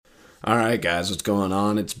All right, guys, what's going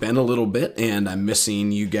on? It's been a little bit, and I'm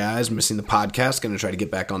missing you guys, missing the podcast. Going to try to get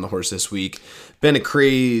back on the horse this week. Been a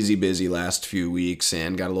crazy busy last few weeks,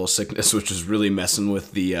 and got a little sickness, which is really messing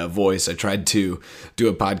with the voice. I tried to do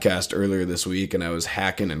a podcast earlier this week, and I was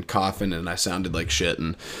hacking and coughing, and I sounded like shit,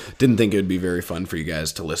 and didn't think it would be very fun for you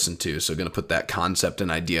guys to listen to. So going to put that concept and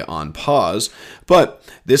idea on pause. But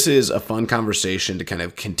this is a fun conversation to kind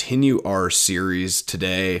of continue our series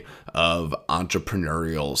today of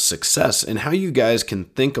entrepreneurial success and how you guys can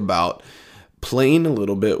think about playing a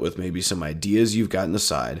little bit with maybe some ideas you've got on the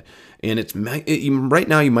side. And right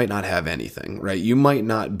now you might not have anything, right? You might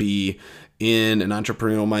not be in an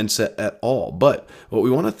entrepreneurial mindset at all. But what we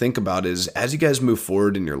want to think about is as you guys move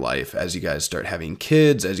forward in your life, as you guys start having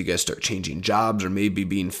kids, as you guys start changing jobs or maybe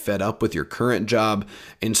being fed up with your current job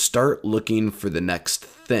and start looking for the next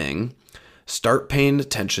thing, start paying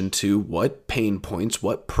attention to what pain points,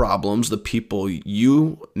 what problems the people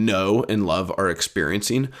you know and love are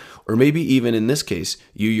experiencing, or maybe even in this case,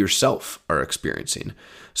 you yourself are experiencing.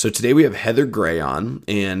 So today we have Heather Gray on,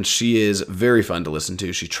 and she is very fun to listen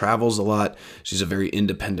to. She travels a lot. She's a very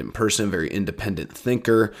independent person, very independent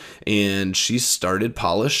thinker, and she started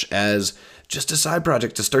Pälish as just a side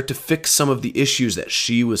project to start to fix some of the issues that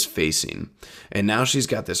she was facing. And now she's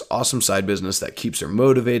got this awesome side business that keeps her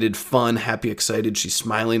motivated, fun, happy, excited. She's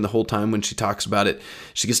smiling the whole time when she talks about it.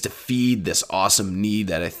 She gets to feed this awesome need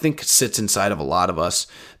that I think sits inside of a lot of us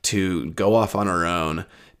to go off on our own,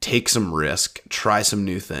 take some risk, try some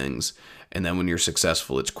new things. And then when you're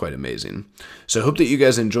successful, it's quite amazing. So I hope that you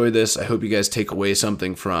guys enjoy this. I hope you guys take away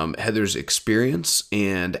something from Heather's experience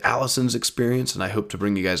and Allison's experience. And I hope to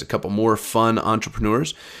bring you guys a couple more fun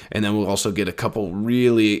entrepreneurs. And then we'll also get a couple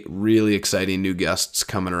really, really exciting new guests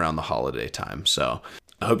coming around the holiday time. So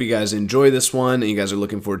I hope you guys enjoy this one and you guys are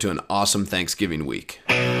looking forward to an awesome Thanksgiving week.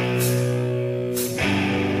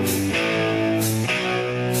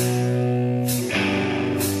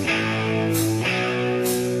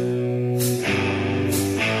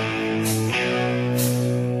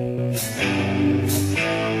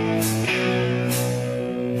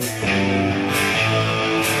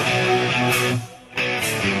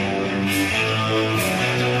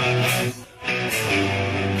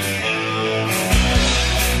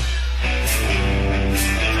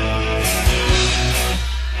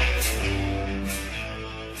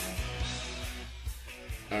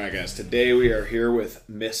 Today we are here with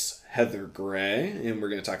Miss Heather Gray, and we're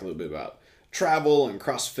going to talk a little bit about travel and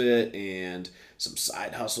CrossFit and some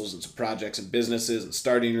side hustles and some projects and businesses and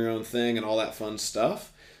starting your own thing and all that fun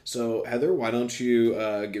stuff. So Heather, why don't you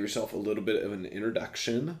give yourself a little bit of an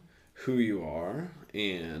introduction, who you are,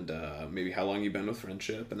 and maybe how long you've been with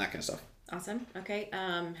Friendship and that kind of stuff. Awesome. Okay.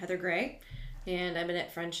 Heather Gray, and I've been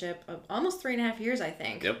at Friendship almost 3.5 years, I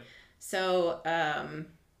think. Yep. So,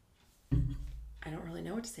 I don't really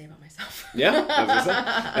know what to say about myself. Yeah, I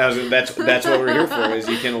was gonna say. That's what we're here for. Is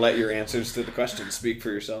you can let your answers to the questions speak for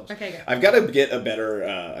yourselves. Okay, good. I've got to get a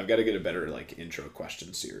better. Like intro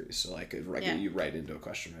question series, so I could get you right into a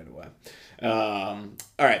question right away.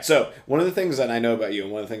 All right. So one of the things that I know about you,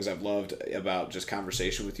 and one of the things I've loved about just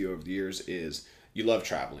conversation with you over the years is you love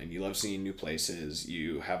traveling. You love seeing new places.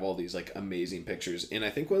 You have all these like amazing pictures, and I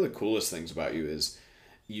think one of the coolest things about you is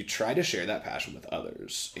you try to share that passion with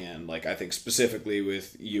others. And like, I think specifically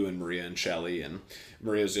with you and Maria and Shelly, and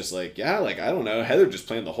Maria's just like, yeah, like, I don't know, Heather just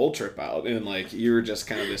planned the whole trip out. And like, you were just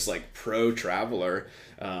kind of this like pro traveler,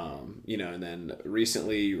 and then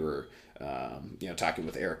recently you were, talking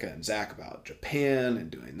with Erica and Zach about Japan and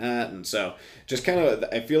doing that. And so just kind of,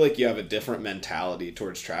 I feel like you have a different mentality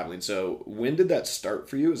towards traveling. So when did that start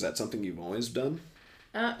for you? Is that something you've always done?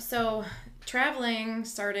 So traveling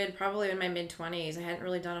started probably in my mid-20s. I hadn't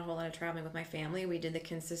really done a whole lot of traveling with my family. We did the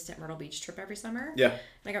consistent Myrtle Beach trip every summer. Yeah. And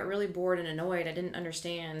I got really bored and annoyed. I didn't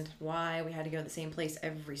understand why we had to go to the same place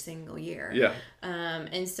every single year. Yeah.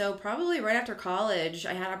 And so probably right after college,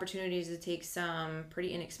 I had opportunities to take some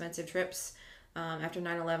pretty inexpensive trips. After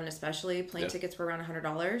 9/11 especially, plane tickets were around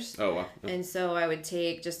 $100. Oh, wow. Yeah. And so I would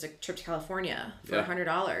take just a trip to California for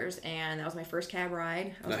 $100, and that was my first cab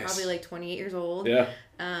ride. I was probably like 28 years old. Yeah.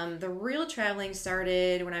 The real traveling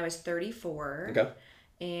started when I was 34. Okay.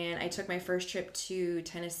 And I took my first trip to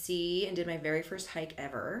Tennessee and did my very first hike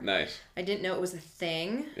ever. Nice. I didn't know it was a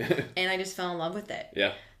thing, and I just fell in love with it.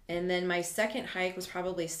 Yeah. And then my second hike was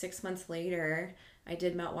probably 6 months later. I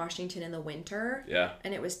did Mount Washington in the winter. Yeah.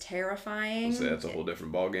 And it was terrifying. So that's a whole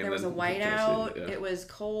different ballgame. There was a whiteout. Yeah. It was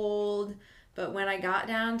cold. But when I got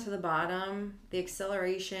down to the bottom, the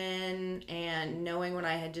acceleration and knowing what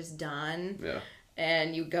I had just done. Yeah.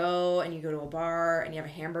 And you go to a bar and you have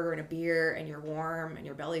a hamburger and a beer and you're warm and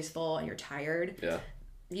your belly's full and you're tired. Yeah.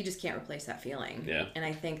 you just can't replace that feeling. Yeah. And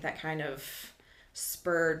I think that kind of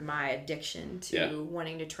spurred my addiction to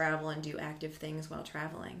wanting to travel and do active things while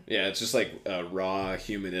traveling. Yeah, it's just like a raw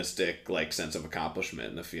humanistic like sense of accomplishment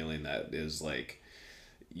and a feeling that is like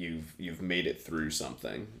you've made it through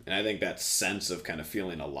something. And I think that sense of kind of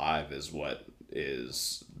feeling alive is what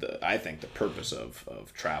is I think the purpose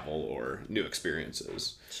of travel or new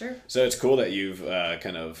experiences. Sure. So it's cool that you've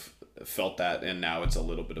kind of felt that, and now it's a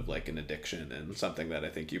little bit of like an addiction and something that I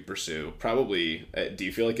think you pursue. Probably, do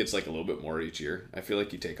you feel like it's like a little bit more each year? I feel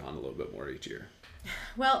like you take on a little bit more each year.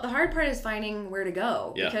 Well, the hard part is finding where to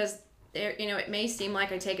go, yeah. because it may seem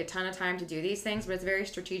like I take a ton of time to do these things, but it's very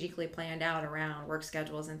strategically planned out around work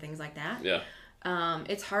schedules and things like that. Yeah.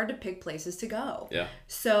 It's hard to pick places to go. Yeah.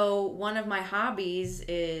 So one of my hobbies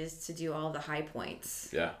is to do all the high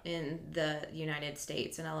points in the United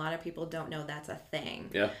States, and a lot of people don't know that's a thing.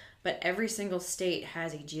 Yeah. But every single state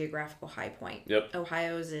has a geographical high point. Yep.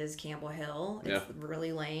 Ohio's is Campbell Hill. It's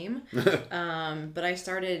really lame. But I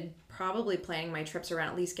started probably planning my trips around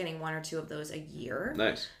at least getting one or two of those a year.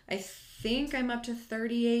 Nice. I think I'm up to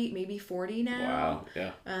 38, maybe 40 now. Wow.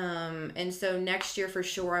 Yeah. And so next year for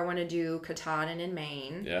sure I want to do Katahdin in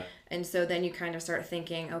Maine. Yeah. And so then you kind of start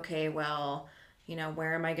thinking, okay, well,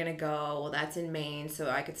 where am I going to go? Well, that's in Maine, so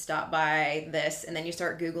I could stop by this. And then you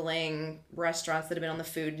start Googling restaurants that have been on the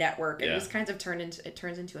Food Network. And it just kind of turns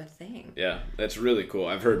into a thing. Yeah, that's really cool.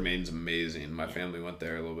 I've heard Maine's amazing. My family went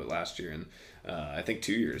there a little bit last year, and I think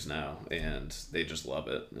 2 years now, and they just love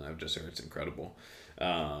it. And I've just heard it's incredible.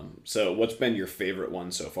 So what's been your favorite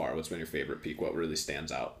one so far? What's been your favorite peak? What really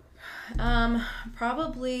stands out?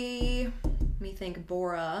 Probably, let me think,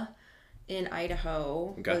 Bora in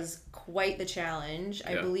Idaho was quite the challenge.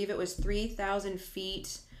 I believe it was 3,000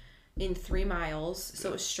 feet in 3 miles. So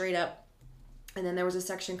it was straight up. And then there was a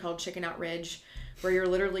section called Chicken Out Ridge where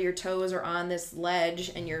your toes are on this ledge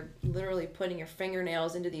and you're literally putting your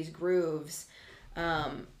fingernails into these grooves.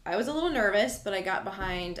 I was a little nervous, but I got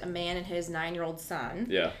behind a man and his 9-year-old son.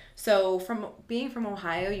 Yeah. So from being from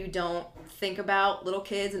Ohio, you don't think about little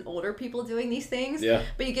kids and older people doing these things. Yeah.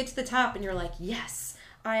 But you get to the top and you're like, yes,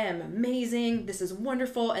 I am amazing. This is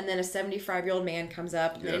wonderful. And then a 75-year-old man comes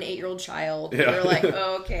up and an 8-year-old child. Yeah. And you're like,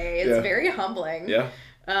 okay, it's very humbling. Yeah.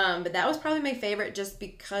 But that was probably my favorite just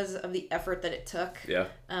because of the effort that it took. Yeah.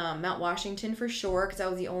 Mount Washington for sure, because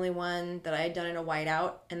that was the only one that I had done in a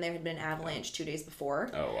whiteout, and there had been an avalanche 2 days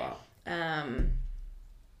before. Oh, wow.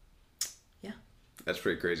 Yeah. That's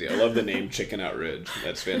pretty crazy. I love the name Chicken Out Ridge.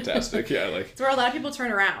 That's fantastic. Yeah, it's where a lot of people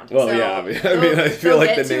turn around. Well, so yeah. I feel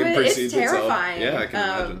like the name precedes itself. It's terrifying. Yeah, I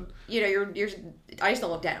can imagine. You're. I just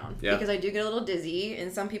don't look down because I do get a little dizzy,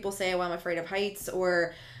 and some people say, "Well, I'm afraid of heights,"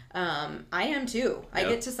 or I am too. I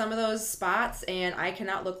get to some of those spots and I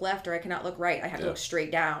cannot look left or I cannot look right. I have to look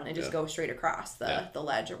straight down and just go straight across the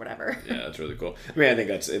ledge or whatever. Yeah, that's really cool. I mean, I think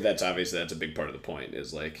that's obviously that's a big part of the point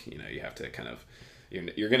is you have to kind of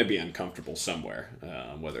you're going to be uncomfortable somewhere,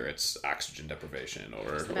 whether it's oxygen deprivation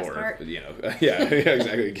or yeah,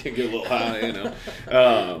 exactly, get a little high,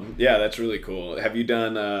 yeah, that's really cool. Have you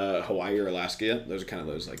done Hawaii or Alaska yet? Those are kind of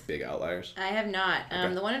those big outliers. I have not.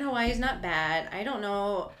 Okay. The one in Hawaii is not bad. I don't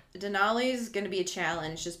know. Denali is going to be a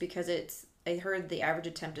challenge just because I heard the average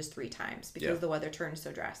attempt is 3 times because the weather turns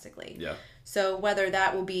so drastically. Yeah. So whether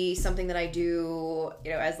that will be something that I do,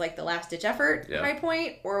 as the last ditch effort high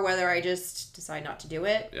point, or whether I just decide not to do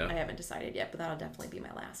it, I haven't decided yet. But that'll definitely be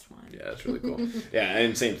my last one. Yeah, that's really cool. Yeah,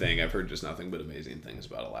 and same thing. I've heard just nothing but amazing things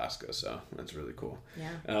about Alaska, so that's really cool.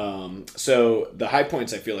 Yeah. So the high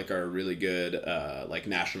points I feel like are a really good,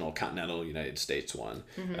 national continental United States one.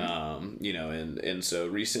 Mm-hmm. And so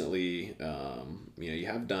recently, you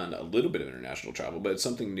have done a little bit of international travel, but it's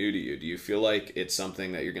something new to you. Do you feel like it's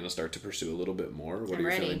something that you're going to start to pursue a little bit more? What are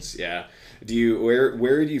your feelings? Yeah. Do you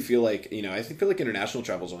where do you feel like I feel like international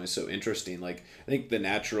travel is always so interesting. I think the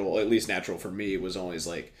natural, at least natural for me, was always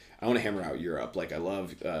I want to hammer out Europe. I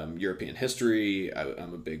love European history.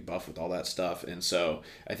 I'm a big buff with all that stuff, and so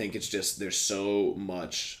I think it's just there's so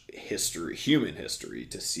much history, human history,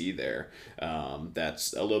 to see there.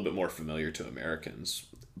 That's a little bit more familiar to Americans.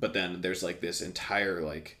 But then there's this entire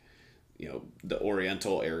the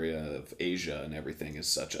Oriental area of Asia and everything is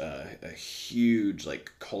such a huge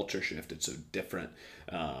culture shift. It's so different.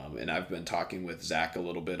 And I've been talking with Zach a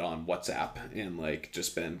little bit on WhatsApp and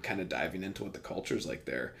just been kind of diving into what the culture's like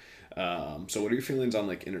there. So what are your feelings on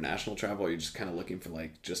international travel? Are you just kind of looking for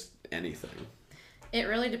just anything? It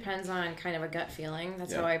really depends on kind of a gut feeling.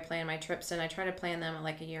 That's how I plan my trips, and I try to plan them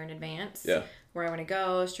a year in advance. Yeah. Where I want to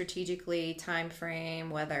go, strategically, time frame,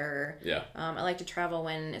 weather. Yeah. I like to travel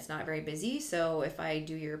when it's not very busy. So if I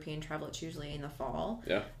do European travel, it's usually in the fall.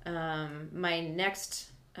 Yeah. My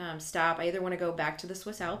next stop. I either want to go back to the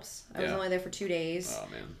Swiss Alps. I was only there for 2 days. Oh,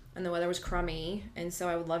 man. And the weather was crummy. And so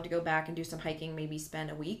I would love to go back and do some hiking, maybe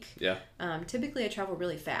spend a week. Yeah. Typically, I travel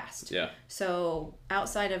really fast. Yeah. So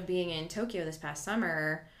outside of being in Tokyo this past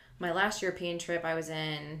summer, my last European trip, I was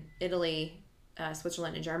in Italy,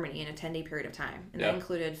 Switzerland, and Germany in a 10-day period of time. And that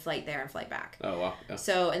included flight there and flight back. Oh, wow. Yeah.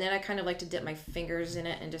 So, and then I kind of like to dip my fingers in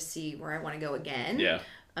it and just see where I want to go again. Yeah.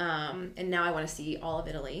 And now I want to see all of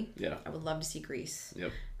Italy. Yeah. I would love to see Greece.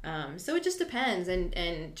 Yep. So it just depends.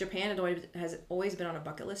 And Japan has always been on a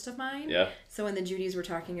bucket list of mine. Yeah. So when the Judies were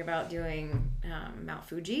talking about doing Mount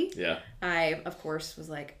Fuji, I, of course, was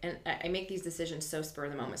like, and I make these decisions so spur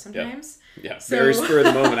of the moment sometimes. Yeah. So, very spur of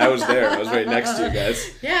the moment. I was there. I was right next to you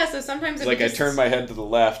guys. Yeah, so sometimes it's like I turned my head to the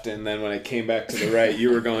left, and then when I came back to the right,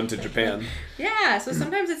 you were going to Japan. Yeah, so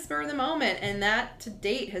sometimes it's spur of the moment, and that, to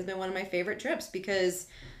date, has been one of my favorite trips, because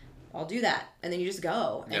I'll do that, and then you just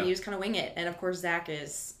go, and you just kind of wing it. And of course, Zach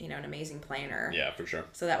is, an amazing planner. Yeah, for sure.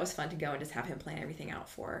 So that was fun to go and just have him plan everything out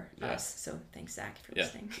for us. So thanks, Zach, if you're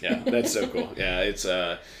listening. Yeah, that's so cool. Yeah, it's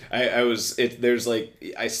there's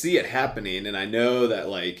like, I see it happening, and I know that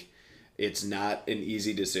like it's not an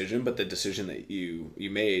easy decision, but the decision that you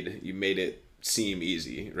made it seem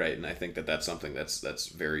easy, right? And I think that that's something that's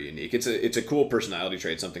very unique. It's a cool personality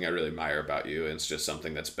trait, something I really admire about you, and it's just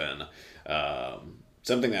something that's been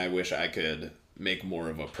something that I wish I could make more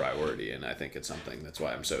of a priority, and I think it's something that's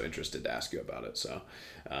why I'm so interested to ask you about it. So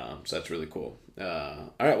that's really cool.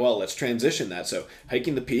 All right, well, let's transition that. So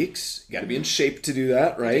hiking the peaks, you got to be in shape to do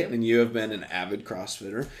that, right? And you have been an avid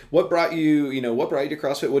CrossFitter. What brought you to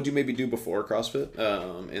CrossFit? What did you maybe do before CrossFit?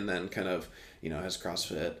 And then kind of, has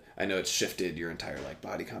CrossFit, I know it's shifted your entire like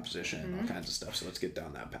body composition, all kinds of stuff. So let's get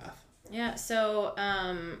down that path. Yeah. So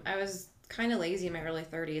I was kind of lazy in my early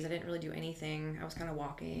 30s. I didn't really do anything. I was kind of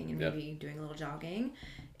walking and maybe doing a little jogging.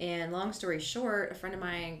 And long story short, a friend of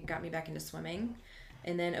mine got me back into swimming.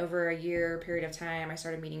 And then over a year period of time, I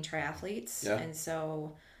started meeting triathletes. Yeah. And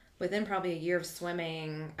so within probably a year of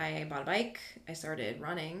swimming, I bought a bike. I started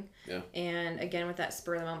running. Yeah. And again, with that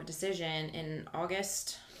spur of the moment decision in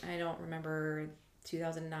August, I don't remember,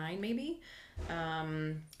 2009 maybe,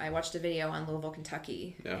 I watched a video on Louisville,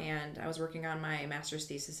 Kentucky, and I was working on my master's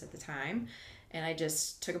thesis at the time, and I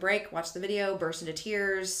just took a break, watched the video, burst into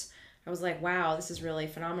tears. I was like, wow, this is really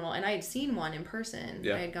phenomenal. And I had seen one in person.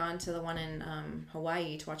 I had gone to the one in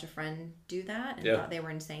Hawaii to watch a friend do that, and thought they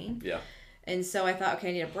were insane. Yeah. And so I thought, okay,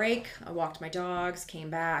 I need a break. I walked my dogs, came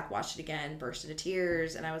back, watched it again, burst into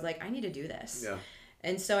tears, and I was like, I need to do this. Yeah.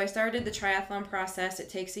 And so I started the triathlon process. It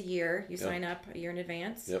takes a year. You sign up a year in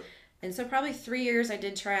advance. Yep. And so probably 3 years I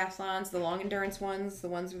did triathlons, the long endurance ones, the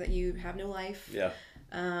ones that you have no life. Yeah.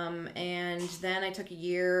 And then I took a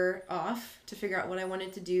year off to figure out what I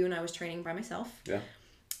wanted to do, and I was training by myself. Yeah.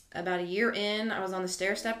 About a year in, I was on the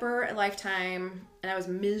stair stepper at Lifetime, and I was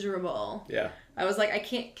miserable. Yeah. I was like, I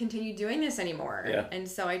can't continue doing this anymore. Yeah. And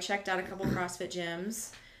so I checked out a couple CrossFit gyms,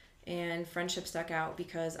 and friendship stuck out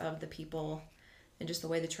because of the people and just the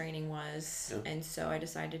way the training was. Yeah. And so I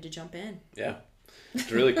decided to jump in. Yeah.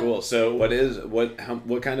 It's really cool. So what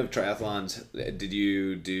kind of triathlons did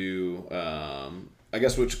you do? I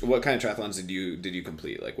guess what kind of triathlons did you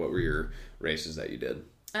complete? Like, what were your races that you did?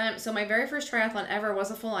 So my very first triathlon ever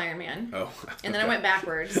was a full Ironman. Oh. And then I went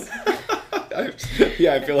backwards.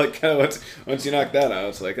 Yeah, I feel like kind of once you knock that out,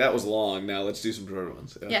 it's like, that was long. Now let's do some shorter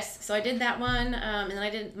ones. Yeah. Yes, so I did that one, and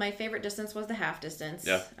then my favorite distance was the half distance.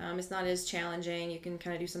 Yeah. It's not as challenging. You can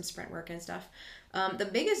kind of do some sprint work and stuff. The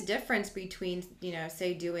biggest difference between,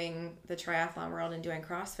 say doing the triathlon world and doing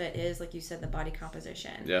CrossFit is, like you said, the body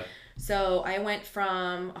composition. Yeah. So I went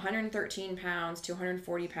from 113 pounds to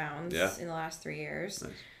 140 pounds in the last 3 years.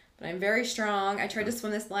 Nice. But I'm very strong. I tried to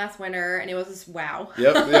swim this last winter, and it was just wow.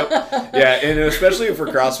 Yep. Yeah, and especially for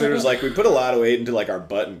CrossFitters, like, we put a lot of weight into, like, our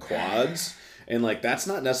butt and quads. And, like, that's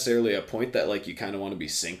not necessarily a point that, like, you kind of want to be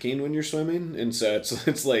sinking when you're swimming. And so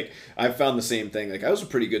it's like, I've found the same thing. Like, I was a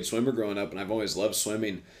pretty good swimmer growing up, and I've always loved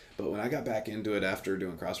swimming. But when I got back into it after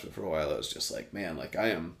doing CrossFit for a while, it was just like, man, like, I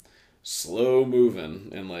am slow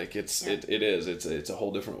moving. And, like, it's a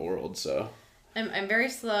whole different world, so... I'm very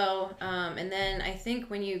slow, and then I think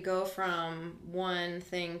when you go from one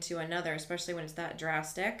thing to another, especially when it's that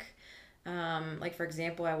drastic, like, for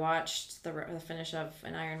example, I watched the finish of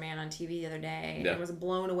an Ironman on TV the other day, and I was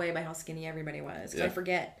blown away by how skinny everybody was, because I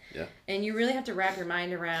forget. Yeah. And you really have to wrap your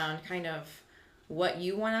mind around kind of what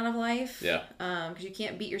you want out of life. Yeah. Because you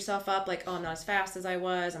can't beat yourself up like, oh, I'm not as fast as I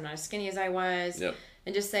was, I'm not as skinny as I was. Yep.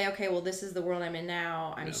 And just say, okay, well, this is the world I'm in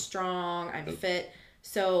now. I'm strong, I'm fit.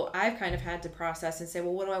 So I've kind of had to process and say,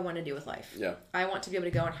 well, what do I want to do with life? Yeah. I want to be able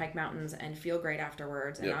to go and hike mountains and feel great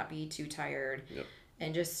afterwards and not be too tired. Yep.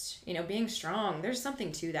 and just, being strong. There's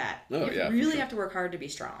something to that. You really have to work hard to be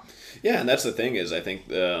strong. Yeah, and that's the thing is, I think,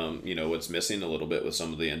 what's missing a little bit with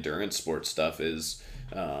some of the endurance sports stuff is,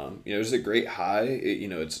 there's a great high.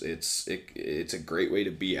 It's a great way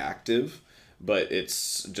to be active, but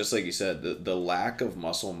it's just like you said, the lack of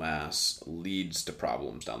muscle mass leads to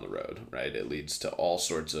problems down the road, right? It leads to all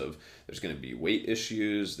sorts of, there's going to be weight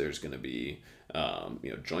issues, there's going to be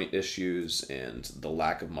joint issues, and the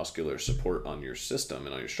lack of muscular support on your system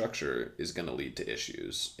and on your structure is going to lead to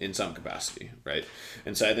issues in some capacity, right?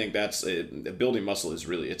 And so I think that's building muscle is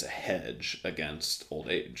really, it's a hedge against old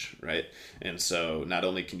age, right? And so not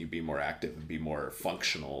only can you be more active and be more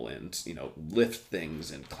functional and, lift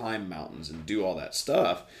things and climb mountains and do all that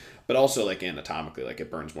stuff, but also like anatomically, like it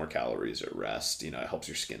burns more calories at rest, it helps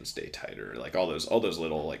your skin stay tighter, like all those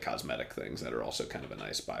little like cosmetic things that are also kind of a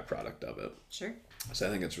nice byproduct of it. Sure. So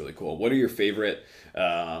I think it's really cool. What are your favorite,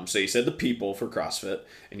 so you said the people for CrossFit,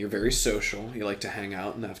 and you're very social. You like to hang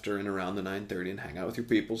out and after and around the 9:30 and hang out with your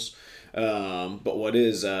peoples. But what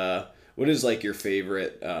is like your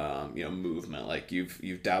favorite, movement? Like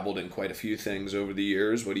you've dabbled in quite a few things over the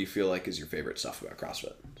years. What do you feel like is your favorite stuff about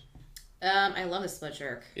CrossFit? I love the split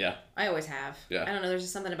jerk. Yeah. I always have. Yeah. I don't know. There's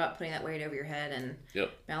just something about putting that weight over your head and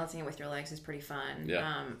balancing it with your legs is pretty fun.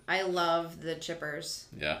 Yeah. I love the chippers.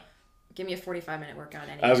 Yeah. Give me a 45-minute workout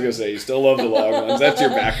anyway. I was going to say, you still love the long ones. That's your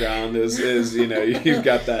background is you've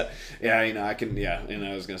got that. Yeah, I can, and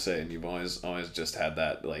I was going to say, and you've always just had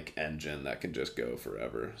that like engine that can just go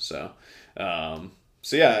forever. So,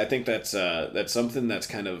 I think that's something that's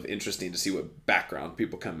kind of interesting to see what background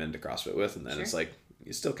people come into CrossFit with. And then It's like,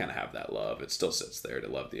 you still kind of have that love. It still sits there to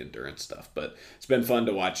love the endurance stuff, but it's been fun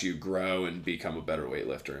to watch you grow and become a better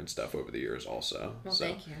weightlifter and stuff over the years also. Well,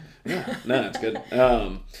 thank you. Yeah, no, that's good.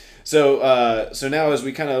 So now as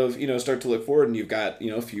we kind of, start to look forward and you've got,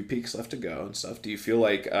 a few peaks left to go and stuff, do you feel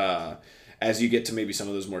like, as you get to maybe some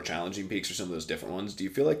of those more challenging peaks or some of those different ones, do you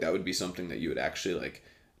feel like that would be something that you would actually like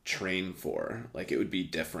train for? Like it would be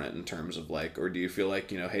different in terms of like, or do you feel like,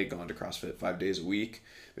 hey, going to CrossFit 5 days a week,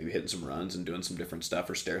 maybe hitting some runs and doing some different stuff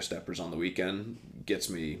or stair steppers on the weekend gets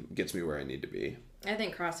me where I need to be? I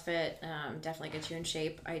think CrossFit definitely gets you in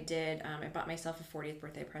shape. I bought myself a 40th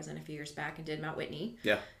birthday present a few years back and did Mount Whitney.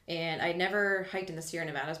 Yeah. And I'd never hiked in the Sierra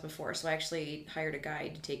Nevadas before, so I actually hired a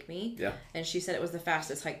guide to take me. Yeah. And she said it was the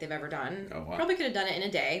fastest hike they've ever done. Oh, wow. Probably could have done it in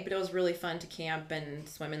a day, but it was really fun to camp and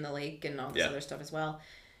swim in the lake and all this other stuff as well.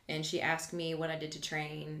 And she asked me what I did to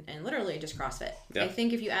train, and literally just CrossFit. Yeah. I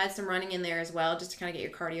think if you add some running in there as well, just to kind of get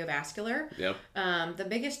your cardiovascular. Yep. The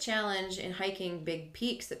biggest challenge in hiking big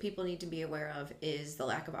peaks that people need to be aware of is the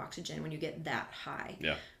lack of oxygen when you get that high.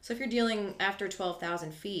 Yeah. So if you're dealing after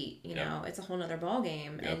 12,000 feet, it's a whole nother ball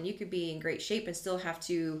game, and you could be in great shape and still have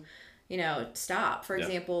to, stop. For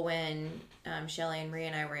example, when Shelly and Maria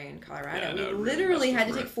and I were in Colorado, we literally had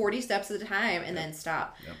to take 40 steps at a time and then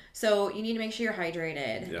stop. Yep. So you need to make sure you're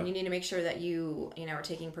hydrated, and you need to make sure that you are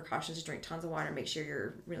taking precautions to drink tons of water, make sure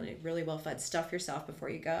you're really, really well fed, stuff yourself before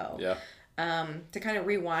you go. Yeah. To kind of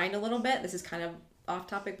rewind a little bit, this is kind of off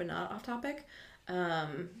topic, but not off topic.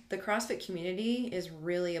 The CrossFit community is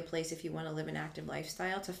really a place if you want to live an active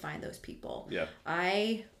lifestyle to find those people. Yeah.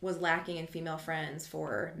 I was lacking in female friends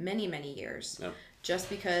for many, many years just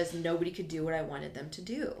because nobody could do what I wanted them to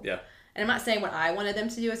do. Yeah. And I'm not saying what I wanted them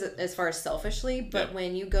to do as far as selfishly, but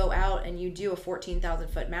when you go out and you do a 14,000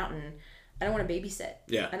 foot mountain, I don't want to babysit.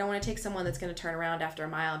 Yeah. I don't want to take someone that's going to turn around after a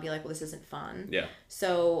mile and be like, well, this isn't fun. Yeah.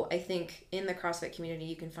 So I think in the CrossFit community,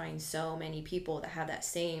 you can find so many people that have that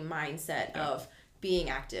same mindset of being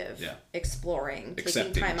active, exploring,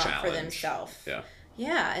 taking time out for themselves. Yeah.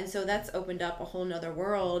 Yeah. And so that's opened up a whole nother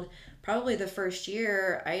world. Probably the first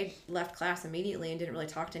year I left class immediately and didn't really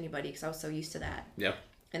talk to anybody because I was so used to that. Yeah.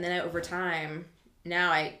 And then over time,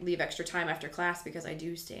 now I leave extra time after class because I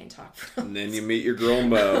do stay and talk for and then you meet your girl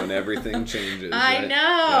Mo and everything changes. I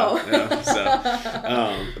know.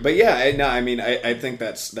 I think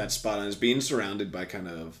that's spot on. Is being surrounded by kind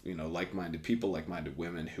of, like-minded people, like-minded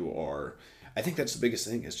women who are, I think that's the biggest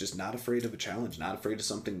thing, is just not afraid of a challenge, not afraid of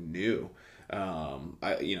something new. I've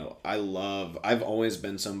always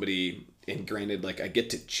been somebody, and granted, like I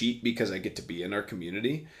get to cheat because I get to be in our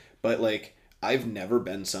community, but like I've never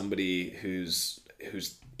been somebody who's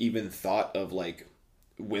even thought of like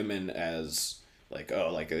women as like,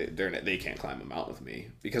 oh, like they can't climb a mountain with me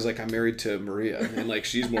because like I'm married to Maria and like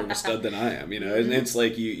she's more of a stud than I am, and it's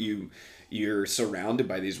like you're surrounded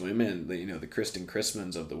by these women, the Kristen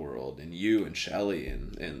Chrismans of the world, and you and Shelly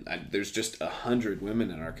and there's just 100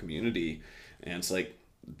 women in our community, and it's like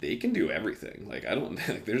they can do everything. Like I don't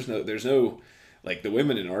like there's no like the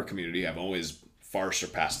women in our community have always far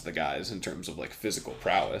surpassed the guys in terms of like physical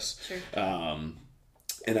prowess. Sure.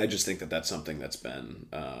 And I just think that that's something that's been,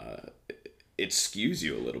 it skews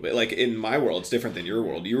you a little bit. Like in my world, it's different than your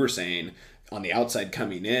world. You were saying on the outside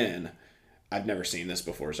coming in, I've never seen this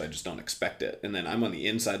before, so I just don't expect it. And then I'm on the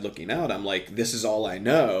inside looking out. I'm like, this is all I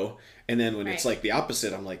know. And then when it's like the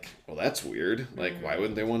opposite, I'm like, well, that's weird. Like, why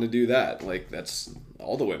wouldn't they want to do that? Like, that's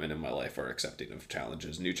all the women in my life are accepting of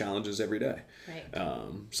challenges, new challenges every day. Right.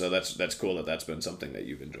 So that's cool that that's been something that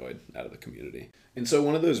you've enjoyed out of the community. And so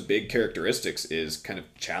one of those big characteristics is kind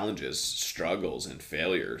of challenges, struggles, and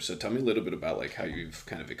failure. So tell me a little bit about like how you've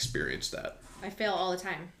kind of experienced that. I fail all the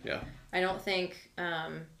time. Yeah. I don't think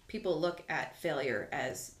people look at failure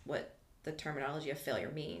as what the terminology of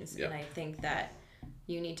failure means. Yeah. And I think that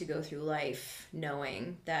you need to go through life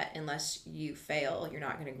knowing that unless you fail, you're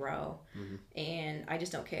not going to grow. And I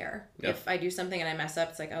just don't care. Yeah. If I do something and I mess up,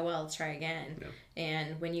 it's like, oh, well, let's try again. Yeah.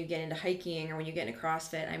 And when you get into hiking or when you get into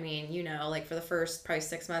CrossFit, I mean, you know, like for the first probably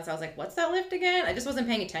 6 months, I was like, what's that lift again? I just wasn't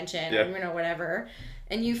paying attention, Yeah. or, you know, whatever.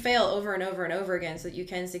 And you fail over and over and over again so that you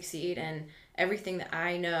can succeed. And everything that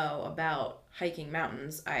I know about hiking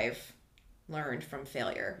mountains, I've learned from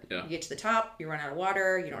failure. Yeah. You get to the top, you run out of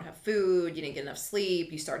water, you don't have food, you didn't get enough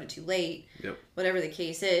sleep, you started too late. Yep. Whatever the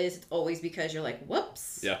case is, it's always because you're like,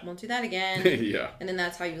 whoops, Yeah. won't do that again. Yeah. And then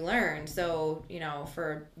that's how you learn. So, you know,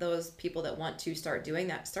 for those people that want to start doing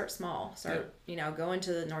that, start small. You know, go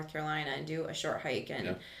into the North Carolina and do a short hike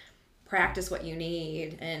and practice what you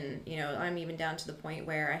need. And, you know, I'm even down to the point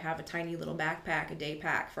where I have a tiny little backpack, a day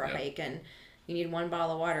pack for a hike, and you need 1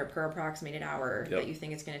 bottle of water per approximated hour that you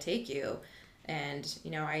think it's going to take you. And,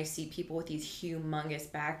 you know, I see people with these humongous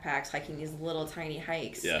backpacks hiking these little tiny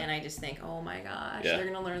hikes. Yeah. And I just think, oh my gosh, they're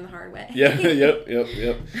going to learn the hard way. Yeah. Yep.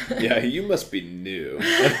 Yeah. You must be new.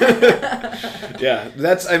 Yeah.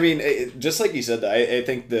 That's, I mean, just like you said, I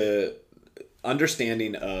think the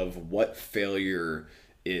understanding of what failure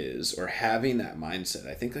is, or having that mindset,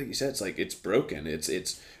 I think like you said, it's like it's broken.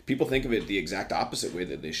 It's people think of it the exact opposite way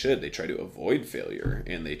that they should. They try to avoid failure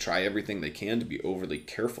and they try everything they can to be overly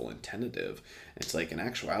careful and tentative. It's like in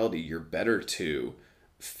actuality, you're better to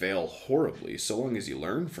fail horribly so long as you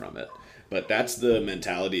learn from it. But that's the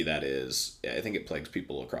mentality that is, I think it plagues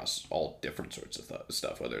people across all different sorts of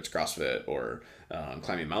stuff, whether it's CrossFit or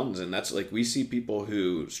climbing mountains. And that's like, we see people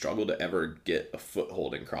who struggle to ever get a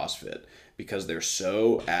foothold in CrossFit because they're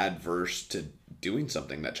so adverse to doing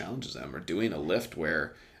something that challenges them, or doing a lift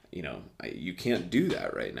where, you know, you can't do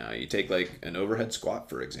that right now. You take like an overhead squat,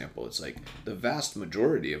 for example. It's like the vast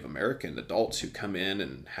majority of American adults who come in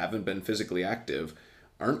and haven't been physically active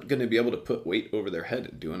aren't going to be able to put weight over their head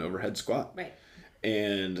and do an overhead squat. Right.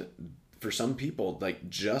 And for some people, like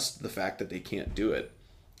just the fact that they can't do it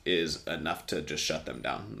is enough to just shut them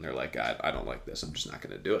down. And they're like, I don't like this. I'm just not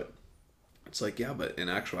going to do it. It's like, yeah, but in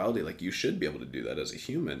actuality, like you should be able to do that as a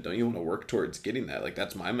human. Don't you want to work towards getting that? Like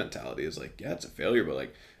that's my mentality, is like, yeah, it's a failure, but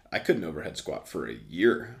like I couldn't overhead squat for a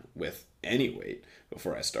year with any weight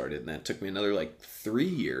before I started. And then it took me another like 3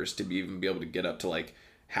 years to even be able to get up to like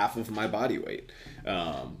half of my body weight.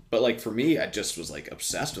 But like for me, I just was like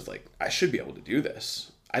obsessed with like, I should be able to do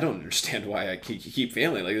this. I don't understand why I keep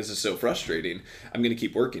failing. Like, this is so frustrating. I'm going to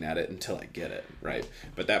keep working at it until I get it. Right.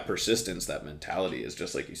 But that persistence, that mentality is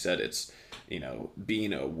just like you said, it's, you know,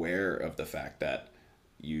 being aware of the fact that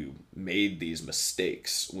you made these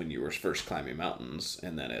mistakes when you were first climbing mountains,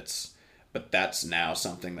 and then but that's now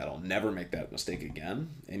something that'll never make that mistake again.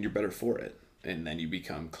 And you're better for it. And then you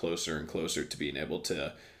become closer and closer to being able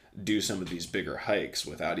to do some of these bigger hikes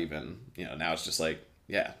without even, you know, now it's just like,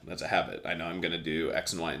 yeah, that's a habit. I know I'm going to do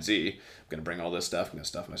X and Y and Z. I'm going to bring all this stuff. I'm going to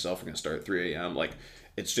stuff myself. I'm going to start at 3 a.m. Like,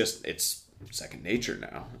 it's second nature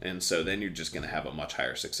now. And so then you're just going to have a much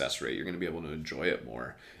higher success rate. You're going to be able to enjoy it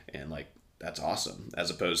more. And like, that's awesome. As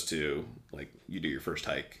opposed to like you do your first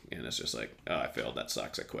hike and it's just like, oh, I failed. That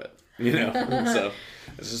sucks. I quit. You know? So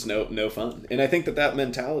it's just no fun. And I think that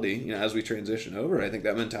mentality, you know, as we transition over, I think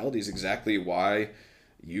that mentality is exactly why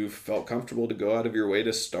you felt comfortable to go out of your way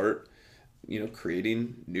to start, you know,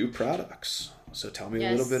 creating new products. So tell me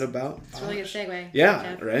a little bit about... It's a really good segue.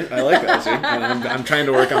 Yeah, right? I like that. See? I'm trying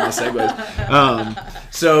to work on the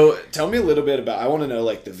segues. So tell me a little bit about... I want to know,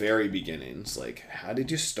 like, the very beginnings. Like, how did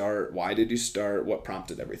you start? Why did you start? What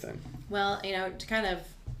prompted everything? Well, you know, to kind of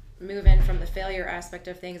move in from the failure aspect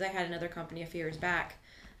of things, I had another company a few years back.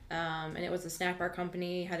 And it was a snack bar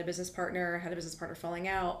company. Had a business partner falling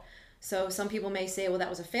out. So some people may say, well, that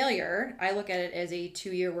was a failure. I look at it as a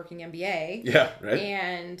 2-year working MBA. Yeah, right.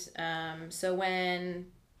 And so when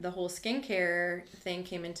the whole skincare thing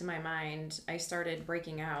came into my mind, I started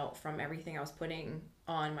breaking out from everything I was putting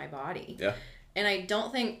on my body. Yeah. And I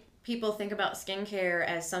don't think people think about skincare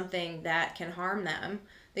as something that can harm them.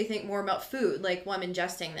 They think more about food, like, well, I'm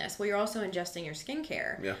ingesting this. Well, you're also ingesting your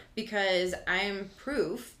skincare. Yeah. Because I'm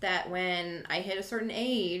proof that when I hit a certain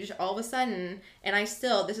age, all of a sudden, and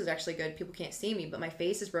this is actually good, people can't see me, but my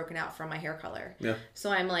face is broken out from my hair color. Yeah. So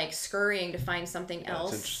I'm like scurrying to find something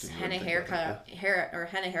else, henna hair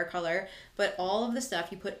color, but all of the stuff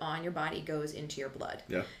you put on your body goes into your blood.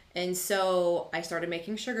 Yeah. And so I started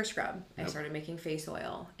making sugar scrub. I started making face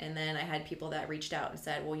oil. And then I had people that reached out and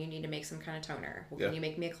said, well, you need to make some kind of toner. Well, can you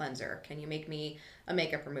make me a cleanser? Can you make me a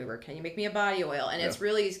makeup remover? Can you make me a body oil? And it's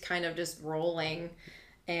really kind of just rolling.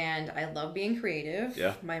 And I love being creative.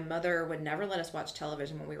 Yeah. My mother would never let us watch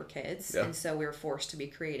television when we were kids. Yeah. And so we were forced to be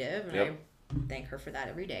creative. And I thank her for that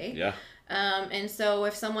every day. Yeah. And so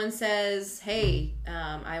if someone says, hey,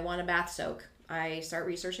 I want a bath soak, I start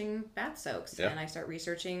researching bath soaks and I start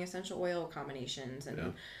researching essential oil combinations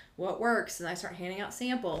and what works. And I start handing out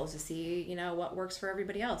samples to see, what works for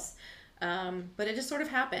everybody else. But it just sort of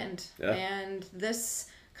happened. Yeah. And this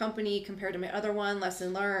company, compared to my other one,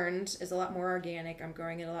 Lesson Learned, is a lot more organic. I'm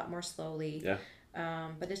growing it a lot more slowly. Yeah.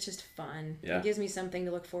 But it's just fun. Yeah. It gives me something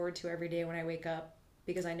to look forward to every day when I wake up,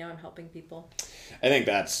 because I know I'm helping people. I think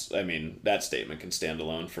that statement can stand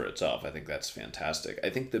alone for itself. I think that's fantastic. I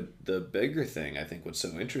think the bigger thing, I think what's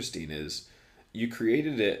so interesting is you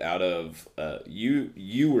created it out of,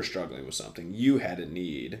 you were struggling with something, you had a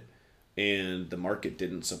need, and the market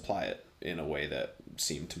didn't supply it in a way that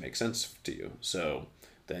seemed to make sense to you. So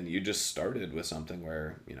then you just started with something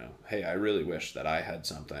where, hey, I really wish that I had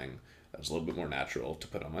something that was a little bit more natural to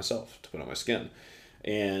put on myself, to put on my skin.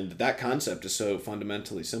 And that concept is so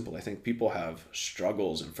fundamentally simple. I think people have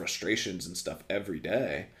struggles and frustrations and stuff every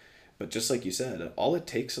day. But just like you said, all it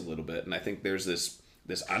takes a little bit. And I think there's this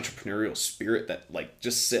entrepreneurial spirit that like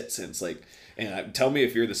just sits, and it's like, and tell me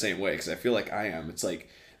if you're the same way, because I feel like I am. It's like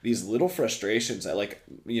these little frustrations that, like,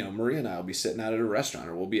 Maria and I will be sitting out at a restaurant,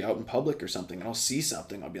 or we'll be out in public or something, and I'll see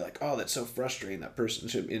something. I'll be like, oh, that's so frustrating, that person.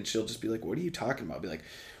 And she'll just be like, what are you talking about? I'll be like,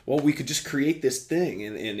 well, we could just create this thing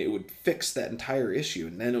and it would fix that entire issue,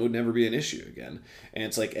 and then it would never be an issue again. And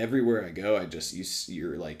it's like everywhere I go,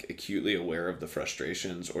 you're like acutely aware of the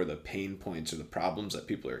frustrations or the pain points or the problems that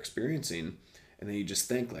people are experiencing. And then you just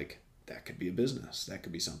think like, that could be a business. That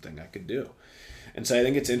could be something I could do. And so I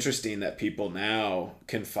think it's interesting that people now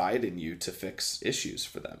confide in you to fix issues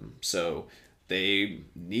for them. So they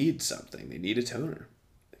need something. They need a toner.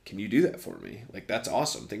 Can you do that for me? Like, that's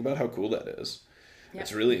awesome. Think about how cool that is. Yep.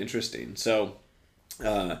 It's really interesting. So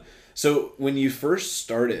when you first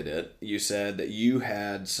started it, you said that you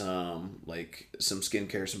had some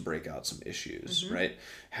skincare, some breakouts, some issues, right?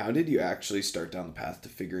 How did you actually start down the path to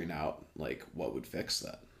figuring out like what would fix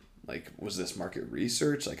that? Like, was this market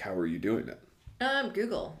research? Like, how were you doing it?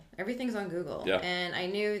 Google. Everything's on Google. Yeah. And I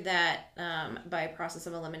knew that by process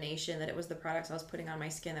of elimination that it was the products I was putting on my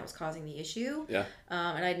skin that was causing the issue. Yeah.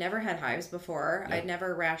 And I'd never had hives before. Yeah. I'd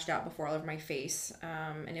never rashed out before all over my face.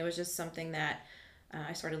 And it was just something that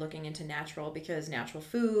I started looking into natural, because natural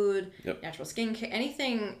food, natural skincare,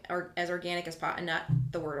 anything as organic as possible, not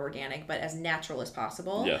the word organic, but as natural as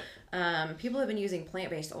possible. Yeah. People have been using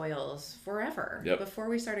plant-based oils forever. Yep. Before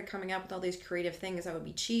we started coming up with all these creative things that would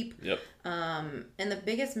be cheap. Yep. And the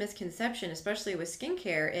biggest misconception, especially with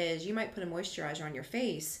skincare, is you might put a moisturizer on your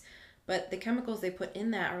face, but the chemicals they put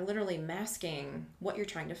in that are literally masking what you're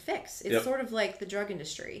trying to fix. It's sort of like the drug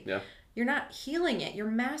industry. Yeah. You're not healing it.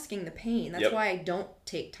 You're masking the pain. That's why I don't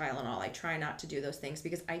take Tylenol. I try not to do those things,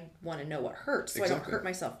 because I want to know what hurts, so I don't hurt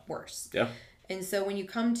myself worse. Yeah. And so when you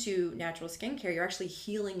come to natural skincare, you're actually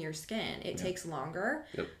healing your skin. It takes longer.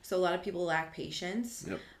 Yep. So a lot of people lack patience.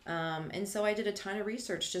 Yep. And so I did a ton of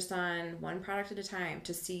research just on one product at a time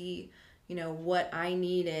to see, what I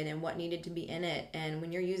needed and what needed to be in it. And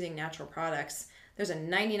when you're using natural products, there's a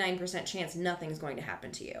 99% chance nothing's going to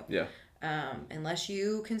happen to you. Yeah. Unless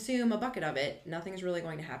you consume a bucket of it, nothing's really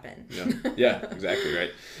going to happen. Yeah, exactly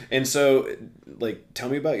right. And so, like, tell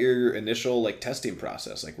me about your initial testing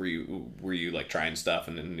process. Like, were you like trying stuff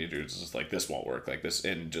and then you're just like, this won't work, like this,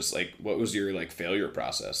 and just like, what was your failure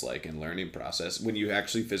process and learning process when you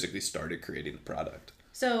actually physically started creating the product?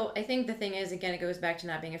 So I think the thing is, again, it goes back to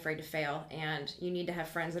not being afraid to fail, and you need to have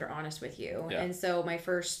friends that are honest with you. Yeah. And so my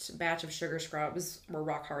first batch of sugar scrubs were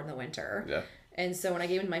rock hard in the winter. Yeah. And so when I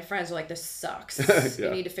gave them to my friends, they're like, this sucks. You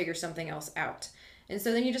need to figure something else out. And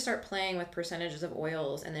so then you just start playing with percentages of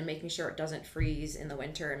oils and then making sure it doesn't freeze in the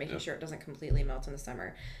winter and making sure it doesn't completely melt in the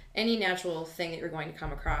summer. Any natural thing that you're going to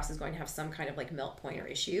come across is going to have some kind of like melt point or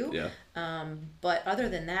issue. But other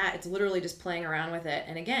than that, it's literally just playing around with it.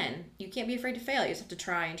 And again, you can't be afraid to fail. You just have to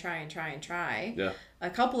try and try and try and try. A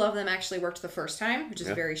couple of them actually worked the first time, which is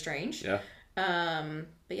very strange.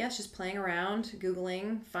 But yeah, it's just playing around,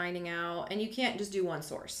 Googling, finding out, and you can't just do one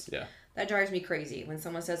source. That drives me crazy when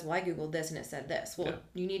someone says, well, I Googled this and it said this. Well,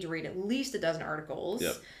 you need to read at least a dozen articles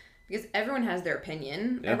because everyone has their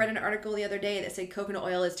opinion. I read an article the other day that said coconut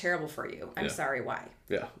oil is terrible for you. I'm sorry, why?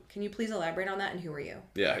 Can you please elaborate on that, and who are you?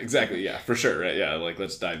 Exactly. For sure. Right. Like,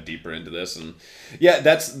 let's dive deeper into this. And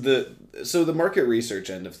that's the market research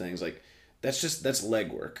end of things. Like, that's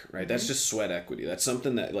legwork, right? That's just sweat equity. That's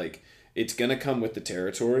something that, like, it's going to come with the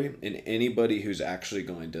territory, and anybody who's actually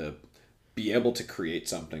going to be able to create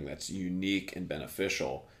something that's unique and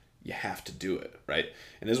beneficial, you have to do it, right?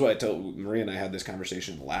 And this is what I told Maria, and I had this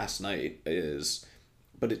conversation last night,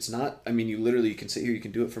 but it's not, I mean, you can sit here, you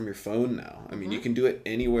can do it from your phone now. I mean, you can do it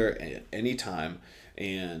anywhere at any time.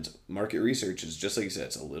 And market research is just like you said,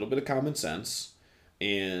 it's a little bit of common sense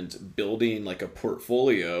and building like a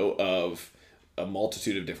portfolio of a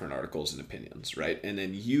multitude of different articles and opinions, right? And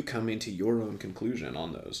then you coming to your own conclusion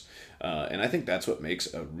on those. And I think that's what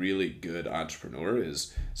makes a really good entrepreneur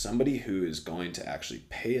is somebody who is going to actually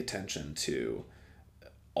pay attention to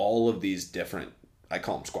all of these different, I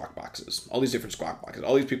call them squawk boxes, all these different squawk boxes,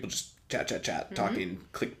 all these people just chat, talking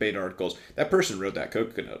clickbait articles. That person wrote that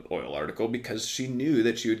coconut oil article because she knew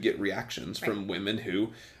that she would get reactions from women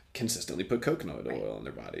who consistently put coconut oil in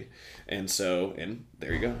their body. And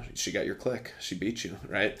there you go. She got your click. She beat you,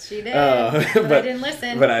 right? She did. But I didn't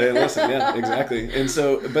listen. But I didn't listen. Yeah, exactly. And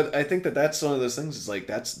so, but I think that's one of those things. Is like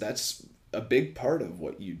that's a big part of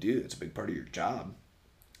what you do. It's a big part of your job.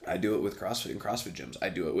 I do it with CrossFit and CrossFit gyms. I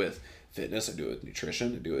do it with fitness. I do it with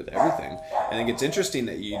nutrition. I do it with everything. I think it's interesting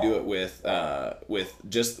that you do it with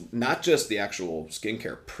just not just the actual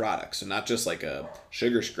skincare products, and not just like a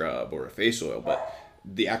sugar scrub or a face oil, but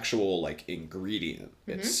the actual like ingredient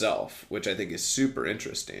itself, which I think is super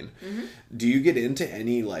interesting. Do you get into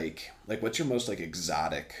any like what's your most like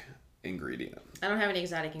exotic ingredient? I don't have any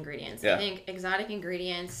exotic ingredients. I think exotic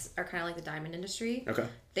ingredients are kind of like the diamond industry.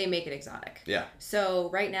 They make it exotic. So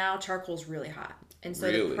right now charcoal's really hot, and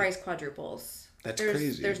so the price quadruples. That's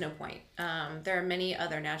crazy. There's no point. There are many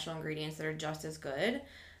other natural ingredients that are just as good,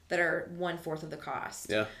 that are 1/4 of the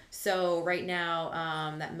cost. So right now,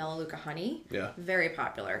 that Melaleuca honey, very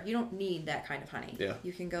popular. You don't need that kind of honey.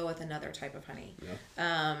 You can go with another type of honey.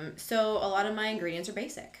 So a lot of my ingredients are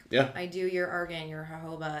basic. I do your argan, your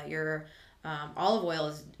jojoba, your olive oil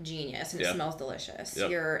is genius and it smells delicious.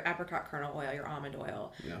 Your apricot kernel oil, your almond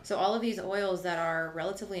oil. So all of these oils that are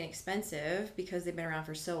relatively inexpensive because they've been around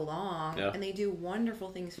for so long and they do wonderful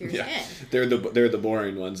things for your skin. They're the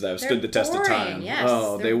boring ones that have stood the test of time.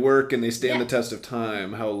 They work and they stand the test of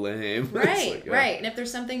time. How lame. Right. And if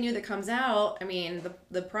there's something new that comes out, I mean,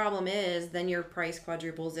 the problem is then your price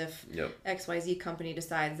quadruples if XYZ company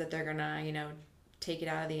decides that they're gonna, take it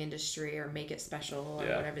out of the industry or make it special or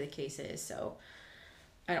whatever the case is. So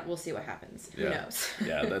we'll see what happens. Who knows?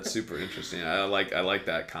 That's super interesting. I like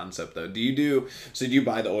that concept though. Do you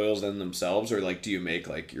buy the oils then themselves, or like do you make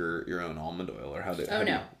like your own almond oil, or how do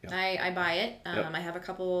I buy it. I have a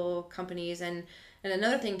couple companies, and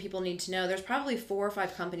another thing people need to know, there's probably 4 or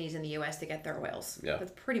 5 companies in the US that get their oils.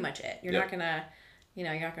 That's pretty much it. You're not gonna you're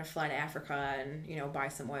not going to fly to Africa and, buy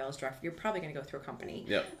some oils direct. You're probably going to go through a company.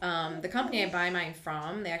 The company I buy mine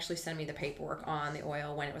from, they actually send me the paperwork on the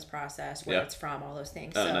oil, when it was processed, where it's from, all those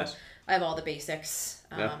things. So nice. I have all the basics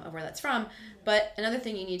of where that's from. But another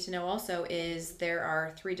thing you need to know also is there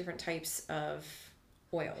are 3 different types of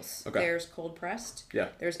oils. There's cold pressed,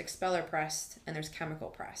 there's expeller pressed, and there's chemical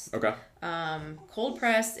pressed. Cold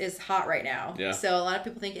pressed is hot right now. So a lot of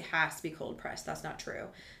people think it has to be cold pressed. That's not true.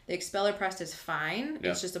 The expeller pressed is fine.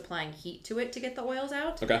 It's just applying heat to it to get the oils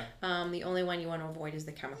out. The only one you want to avoid is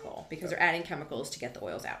the chemical, because they're adding chemicals to get the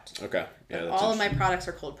oils out. All of my products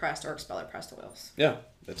are cold pressed or expeller pressed oils.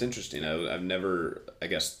 That's interesting. I've never, I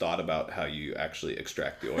guess, thought about how you actually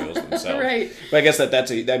extract the oils themselves. But I guess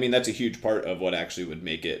that's a huge part of what actually would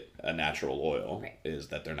make it a natural oil, is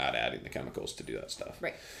that they're not adding the chemicals to do that stuff.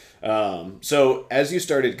 So as you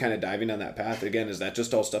started kind of diving on that path, again, is that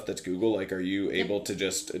just all stuff that's Google? Like, are you able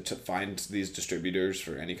to find these distributors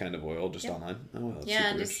for any kind of oil just online? Oh, that's super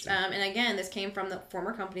interesting. And again, this came from the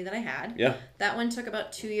former company that I had. That one took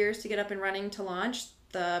about 2 years to get up and running to launch.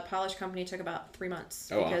 The Pälish company took about 3 months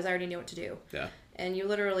because I already knew what to do. And you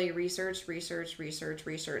literally research.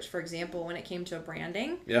 For example, when it came to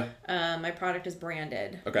branding, my product is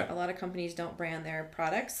branded. Okay. A lot of companies don't brand their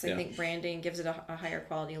products. I think branding gives it a higher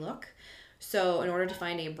quality look. So in order to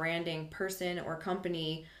find a branding person or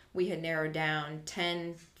company, we had narrowed down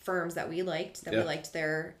 10 firms that we liked, we liked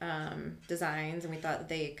their designs, and we thought that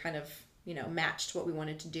they kind of, matched what we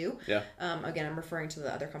wanted to do. Yeah. Again, I'm referring to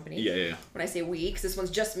the other company. Yeah. When I say we, because this one's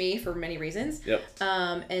just me for many reasons. Yep.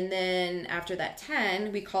 And then after that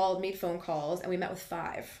 10, we made phone calls, and we met with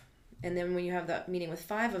 5. And then when you have the meeting with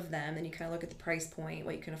 5 of them, then you kind of look at the price point,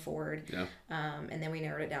 what you can afford. Yeah. And then we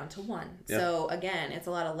narrowed it down to 1. Yeah. So again, it's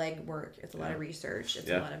a lot of legwork. It's a lot of research. It's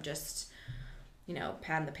a lot of just,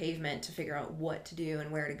 patting the pavement to figure out what to do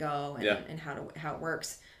and where to go and how it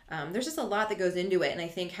works. There's just a lot that goes into it. And I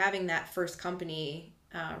think having that first company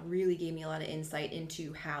really gave me a lot of insight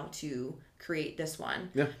into how to create this one.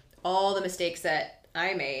 Yeah. All the mistakes that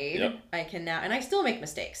I made, I can now, and I still make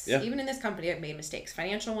mistakes. Yeah. Even in this company, I've made mistakes.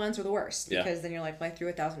 Financial ones are the worst because then you're like, well, I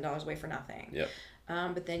threw $1,000 away for nothing. Yeah.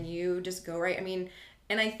 But then you just go right. I mean,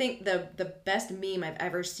 and I think the best meme I've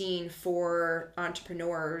ever seen for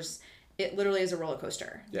entrepreneurs, it literally is a roller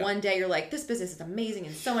coaster. Yeah. One day you're like, this business is amazing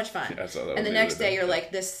and so much fun. And the next day you're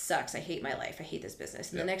like, this sucks. I hate my life. I hate this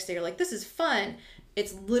business. And the next day you're like, this is fun.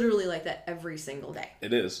 It's literally like that every single day.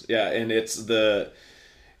 It is. Yeah. And it's I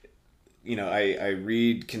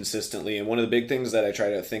read consistently. And one of the big things that I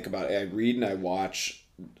try to think about, I read and I watch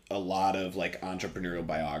a lot of like entrepreneurial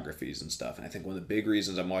biographies and stuff. And I think one of the big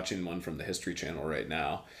reasons I'm watching one from the History Channel right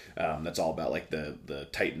now, that's all about like the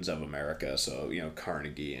titans of America. So,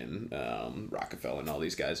 Carnegie and Rockefeller and all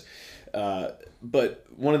these guys. But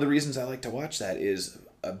one of the reasons I like to watch that is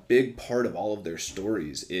a big part of all of their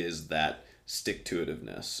stories is that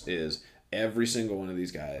stick-to-itiveness. Is every single one of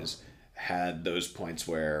these guys had those points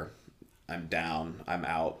where I'm down, I'm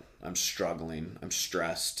out, I'm struggling, I'm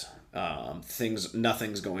stressed.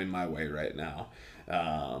 Nothing's going my way right now.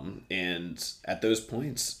 And at those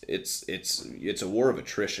points, it's a war of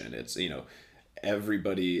attrition. It's,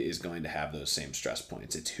 everybody is going to have those same stress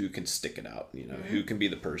points. It's who can stick it out, who can be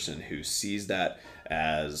the person who sees that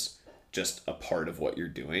as just a part of what you're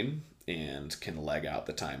doing and can leg out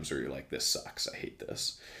the times where you're like, this sucks. I hate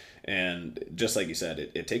this. And just like you said,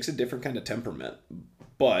 it takes a different kind of temperament,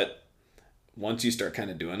 but once you start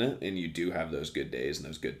kind of doing it and you do have those good days and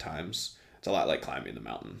those good times, it's a lot like climbing the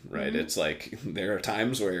mountain, right? Mm-hmm. It's like there are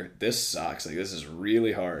times where this sucks. Like this is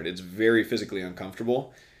really hard. It's very physically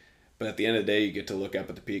uncomfortable. But at the end of the day, you get to look up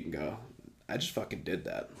at the peak and go, I just fucking did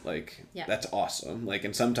that. Like, that's awesome. Like,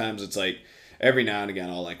 and sometimes it's like every now and again,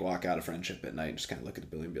 I'll like walk out of Friendship at night and just kind of look at the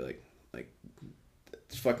building and be like,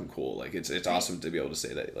 it's fucking cool. Like it's awesome to be able to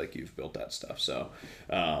say that like you've built that stuff. So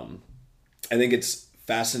I think it's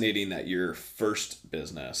fascinating that your first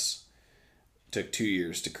business took 2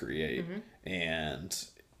 years to create and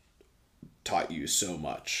taught you so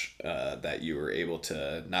much that you were able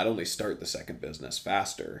to not only start the second business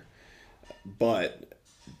faster, but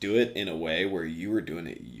do it in a way where you were doing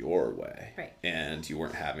it your way. Right. And you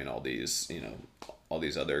weren't having all these, all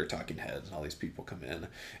these other talking heads and all these people come in.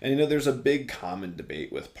 And, there's a big common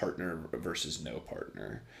debate with partner versus no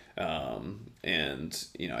partner. And,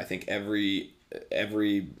 I think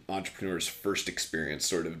every entrepreneur's first experience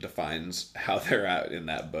sort of defines how they're out in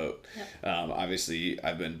that boat. Yep. Obviously,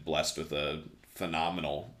 I've been blessed with a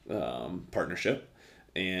phenomenal partnership.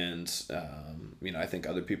 And, I think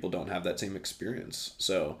other people don't have that same experience.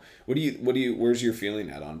 So where's your feeling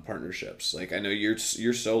at on partnerships? Like, I know you're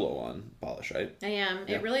solo on Pälish, right? I am.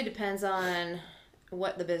 Yeah. It really depends on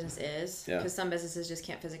what the business is, because some businesses just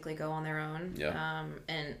can't physically go on their own. Yeah.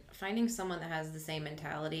 And finding someone that has the same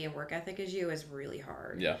mentality and work ethic as you is really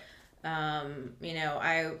hard. Yeah.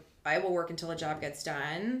 I will work until a job gets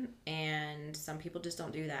done, and some people just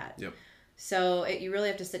don't do that. Yep. So you really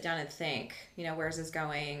have to sit down and think, where's this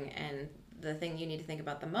going? And the thing you need to think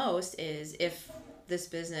about the most is if this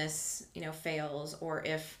business, fails, or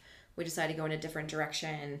if we decide to go in a different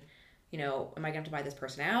direction, am I going to have to buy this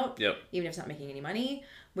person out? Yep. Even if it's not making any money,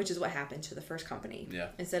 which is what happened to the first company. Yeah.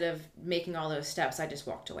 Instead of making all those steps, I just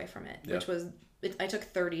walked away from it, which was, I took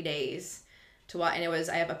 30 days to watch. And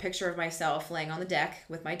I have a picture of myself laying on the deck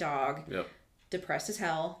with my dog. Yep. Depressed as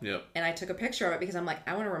hell. Yep. And I took a picture of it because I'm like,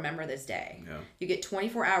 I want to remember this day. Yeah. You get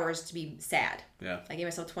 24 hours to be sad. Yeah. I gave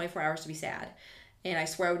myself 24 hours to be sad. And I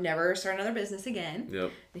swore I would never start another business again.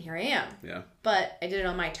 Yep. And here I am. Yeah. But I did it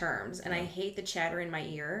on my terms. And I hate the chatter in my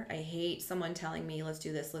ear. I hate someone telling me, let's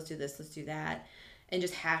do this, let's do this, let's do that. And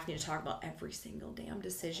just having to talk about every single damn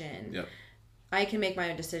decision. Yep. I can make my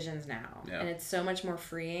own decisions now. Yeah. And it's so much more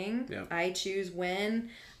freeing. Yep. I choose when.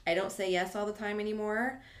 I don't say yes all the time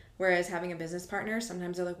anymore. Whereas having a business partner,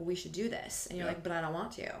 sometimes they're like, well, we should do this. And you're like, but I don't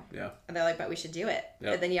want to. Yeah. And they're like, but we should do it.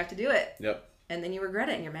 And then you have to do it. Yep. And then you regret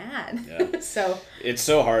it and you're mad. Yeah. So it's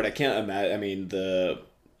so hard. I can't imagine. I mean,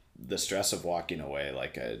 the stress of walking away,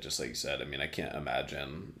 just like you said, I mean, I can't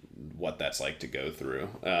imagine what that's like to go through.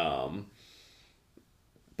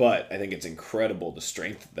 But I think it's incredible the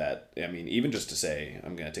strength that, I mean, even just to say,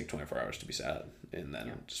 I'm going to take 24 hours to be sad and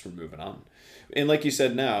then just we're moving on. And like you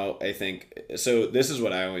said now, I think, so this is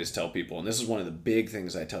what I always tell people, and this is one of the big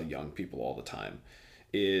things I tell young people all the time,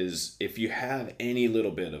 is if you have any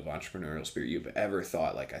little bit of entrepreneurial spirit you've ever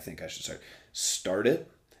thought, like, I think I should start it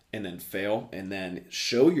and then fail and then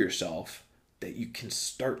show yourself that you can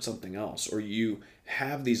start something else, or you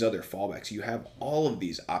have these other fallbacks. You have all of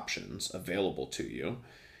these options available to you.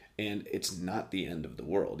 And it's not the end of the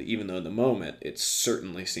world, even though in the moment it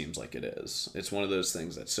certainly seems like it is. It's one of those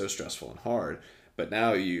things that's so stressful and hard, but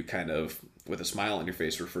now you kind of, with a smile on your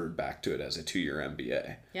face, referred back to it as a 2-year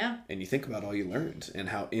MBA. Yeah. And you think about all you learned and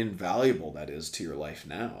how invaluable that is to your life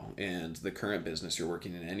now and the current business you're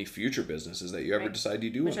working in, any future businesses that you ever decide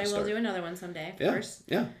you do want to start. Which I will do another one someday, of course.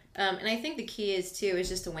 Yeah. And I think the key is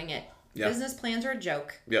just to wing it. Yep. Business plans are a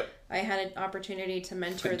joke. Yep. I had an opportunity to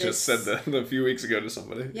mentor this. I just said that a few weeks ago to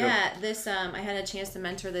somebody. Yeah, yep. I had a chance to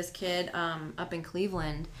mentor this kid up in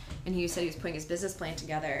Cleveland, and he said he was putting his business plan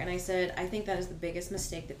together. And I said, I think that is the biggest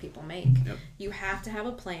mistake that people make. Yep. You have to have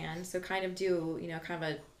a plan, so kind of do, kind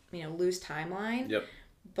of a loose timeline. Yep.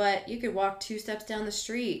 But you could walk 2 steps down the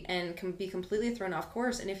street and be completely thrown off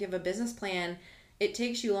course. And if you have a business plan, it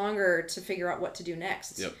takes you longer to figure out what to do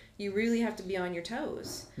next. Yep. You really have to be on your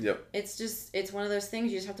toes. Yep. It's one of those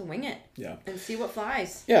things you just have to wing it. Yeah. And see what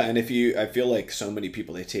flies. Yeah, and I feel like so many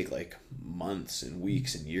people, they take like months and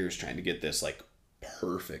weeks and years trying to get this like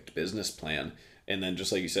perfect business plan. And then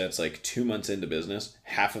just like you said, it's like 2 months into business,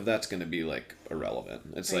 half of that's going to be like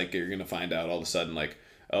irrelevant. It's like you're going to find out all of a sudden like,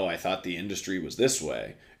 oh, I thought the industry was this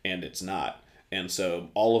way and it's not. And so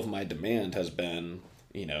all of my demand has been,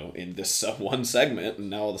 in this one segment, and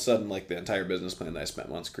now all of a sudden, like, the entire business plan that I spent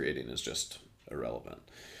months creating is just irrelevant.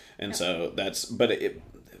 And so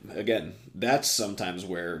again, that's sometimes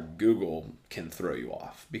where Google can throw you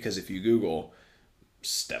off. Because if you Google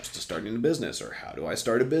steps to starting a business or how do I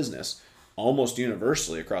start a business, almost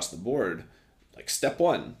universally across the board, like step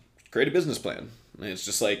 1, create a business plan. And it's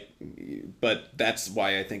just like, but that's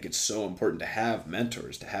why I think it's so important to have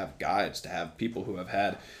mentors, to have guides, to have people who have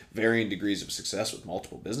had varying degrees of success with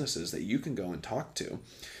multiple businesses that you can go and talk to.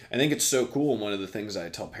 I think it's so cool. And one of the things I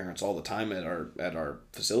tell parents all the time at our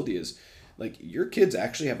facility is like, your kids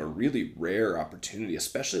actually have a really rare opportunity,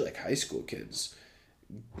 especially like high school kids.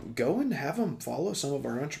 Go and have them follow some of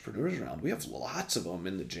our entrepreneurs around. We have lots of them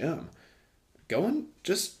in the gym. Go and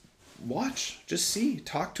just watch, just see,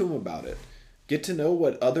 talk to them about it. Get to know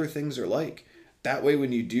what other things are like. That way,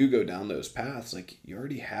 when you do go down those paths, like, you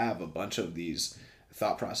already have a bunch of these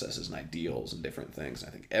thought processes and ideals and different things.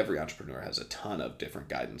 I think every entrepreneur has a ton of different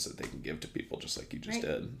guidance that they can give to people, just like you just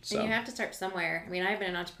did. So. And you have to start somewhere. I mean, I've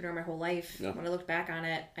been an entrepreneur my whole life. Yeah. When I look back on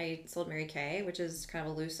it, I sold Mary Kay, which is kind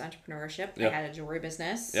of a loose entrepreneurship. Yeah. I had a jewelry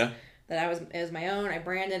business. Yeah. That it was my own. I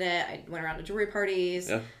branded it. I went around to jewelry parties.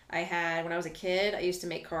 Yeah. When I was a kid, I used to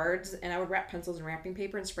make cards and I would wrap pencils in wrapping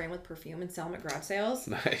paper and spray them with perfume and sell them at garage sales.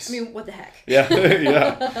 Nice. I mean, what the heck? Yeah,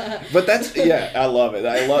 yeah. But I love it.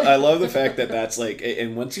 I love the fact that that's like,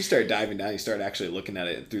 and once you start diving down, you start actually looking at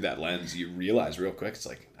it through that lens, you realize real quick, it's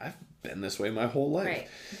like, I've been this way my whole life.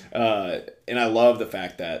 Right. And I love the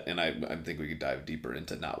fact that, and I think we could dive deeper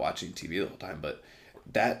into not watching TV the whole time, but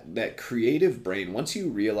that creative brain, once you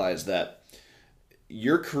realize that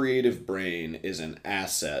your creative brain is an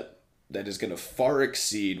asset that is going to far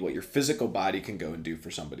exceed what your physical body can go and do for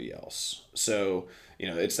somebody else. So,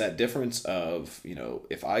 it's that difference of,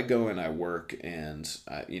 if I go and I work and,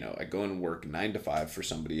 I go and work 9 to 5 for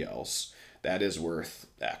somebody else, that is worth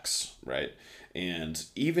X, right? And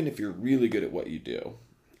even if you're really good at what you do,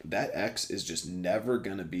 that X is just never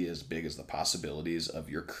going to be as big as the possibilities of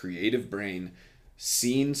your creative brain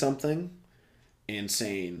seeing something and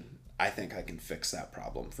saying, I think I can fix that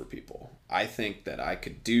problem for people. I think that I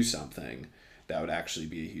could do something that would actually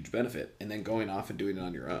be a huge benefit, and then going off and doing it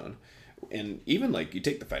on your own. And even like, you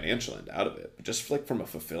take the financial end out of it, but just like from a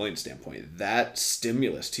fulfilling standpoint, that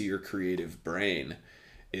stimulus to your creative brain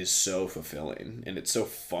is so fulfilling and it's so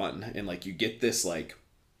fun. And like, you get this like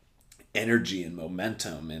energy and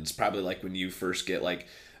momentum, and it's probably like when you first get like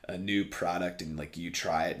a new product and like you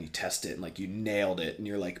try it and you test it and like you nailed it and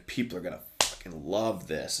you're like, people are gonna fucking love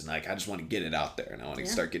this, and like, I just want to get it out there and I want to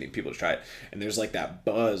start getting people to try it, and there's like that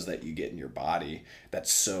buzz that you get in your body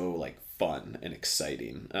that's so like fun and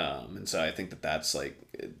exciting. And so I think that that's like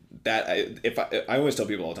that. I always tell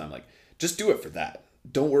people all the time, like, just do it for that.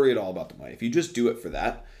 Don't worry at all about the money. If you just do it for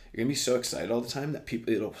that, you're gonna be so excited all the time that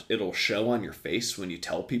it'll show on your face when you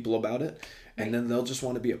tell people about it. And then they'll just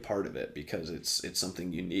want to be a part of it because it's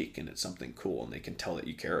something unique and it's something cool, and they can tell that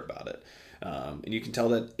you care about it. And you can tell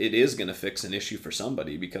that it is going to fix an issue for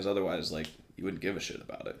somebody, because otherwise, like, you wouldn't give a shit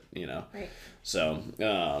about it, you know? Right. So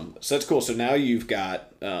that's cool. So now you've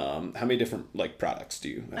got, how many different, like, products do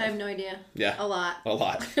you have? I have no idea. Yeah. A lot.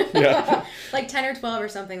 Yeah. Like 10 or 12 or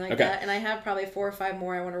something like that. And I have probably 4 or 5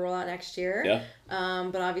 more I want to roll out next year. Yeah.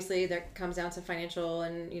 But obviously that comes down to financial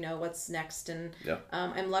and, you know, what's next. And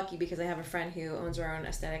I'm lucky because I have a friend who owns her own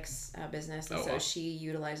aesthetics business. And she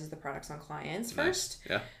utilizes the products on clients first,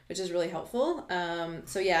 which is really helpful.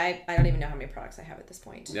 I don't even know how many products I have at this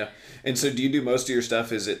point. Yeah. And so do you do most of your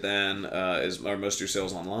stuff? Is it then, are most of your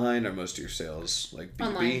sales online, or most of your sales like B2B?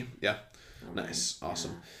 Online. Yeah. Online. Nice.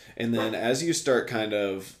 Awesome. Yeah. And then as you start kind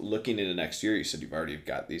of looking into next year, you said you've already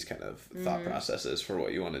got these kind of thought processes for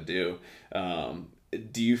what you want to do.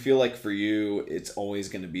 Do you feel like for you, it's always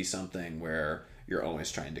going to be something where you're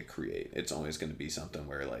always trying to create? It's always going to be something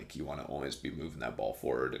where, like, you want to always be moving that ball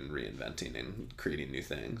forward and reinventing and creating new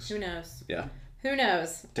things? Who knows? Yeah. Who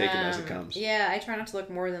knows? Take it as it comes. Yeah, I try not to look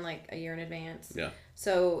more than like a year in advance. Yeah.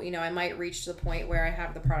 So, you know, I might reach to the point where I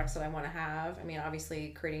have the products that I want to have. I mean, obviously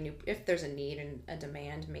creating new, if there's a need and a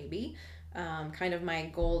demand, maybe. Kind of my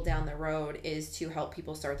goal down the road is to help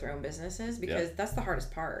people start their own businesses, because that's the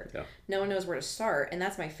hardest part. Yeah. No one knows where to start, and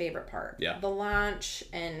that's my favorite part. Yeah. The launch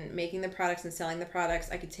and making the products and selling the products,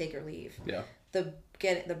 I could take or leave. Yeah. The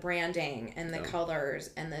branding and the colors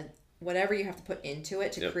and the whatever you have to put into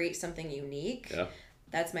it to create something unique. Yeah.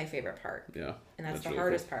 That's my favorite part. Yeah. And that's the really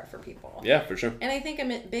hardest part for people. Yeah, for sure. And I think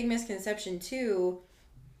a big misconception too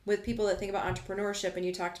with people that think about entrepreneurship, and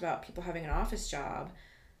you talked about people having an office job.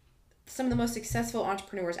 Some of the most successful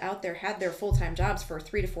entrepreneurs out there had their full-time jobs for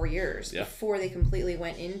 3 to 4 years before they completely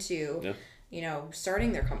went into you know,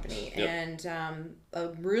 starting their company. And a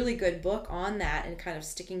really good book on that and kind of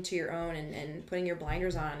sticking to your own and putting your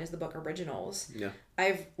blinders on is the book Originals. Yeah.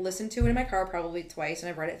 I've listened to it in my car probably twice, and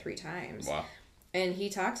I've read it 3 times. Wow. And he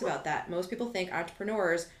talks about that. Most people think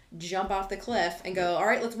entrepreneurs jump off the cliff and go, all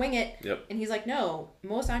right, let's wing it. Yep. And he's like, no,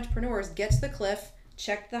 most entrepreneurs get to the cliff,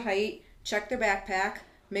 check the height, check their backpack,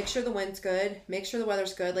 make sure the wind's good, make sure the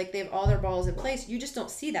weather's good. Like, they have all their balls in place. You just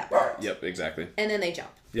don't see that part. Yep, exactly. And then they jump.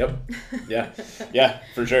 Yep. Yeah. Yeah,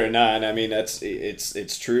 for sure. No, and I mean,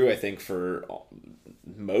 it's true. I think for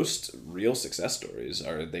most real success stories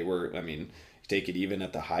take it even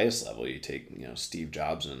at the highest level. You take, you know, Steve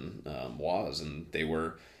Jobs and Woz, and they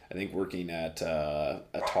were, I think, working at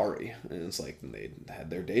Atari, and it's like they had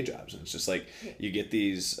their day jobs, and it's just like you get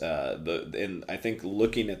these and I think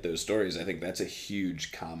looking at those stories, I think that's a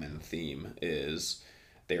huge common theme is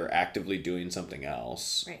they are actively doing something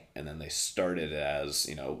else, right, and then they started as,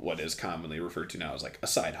 you know, what is commonly referred to now as like a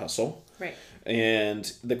side hustle, right. And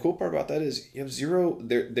the cool part about that is you have zero.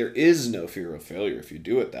 There is no fear of failure if you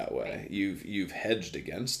do it that way. Right. You've hedged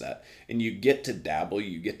against that, and you get to dabble,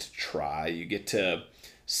 you get to try, you get to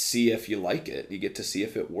see if you like it, you get to see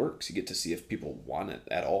if it works, you get to see if people want it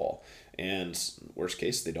at all. And worst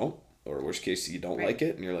case, they don't. Or worst case, you don't like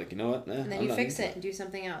it, and you're like, you know what? And then you fix it and do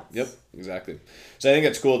something else. Yep, exactly. So I think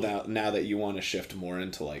it's cool now that you want to shift more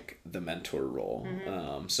into like the mentor role.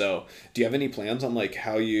 Mm-hmm. So do you have any plans on like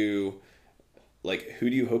how you, like, who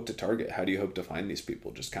do you hope to target? How do you hope to find these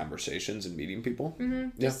people? Just conversations and meeting people?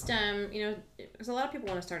 Mm-hmm. Just, you know, because a lot of people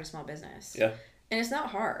want to start a small business. Yeah. And it's not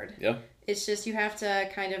hard. Yeah. It's just you have to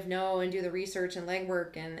kind of know and do the research and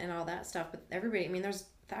legwork and all that stuff. But everybody, I mean, there's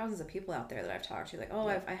thousands of people out there that I've talked to, like, oh,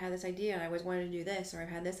 I had this idea and I always wanted to do this, or I've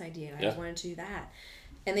had this idea and I always wanted to do that.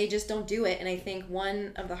 And they just don't do it. And I think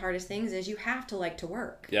one of the hardest things is you have to like to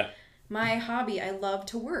work. Yeah. My hobby, I love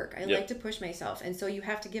to work. I like to push myself. And so you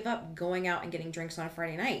have to give up going out and getting drinks on a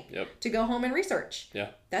Friday night to go home and research. Yeah.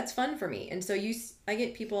 That's fun for me. And so I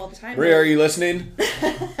get people all the time. Ray, are you listening?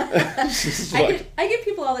 I get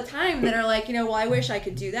people all the time that are like, you know, well, I wish I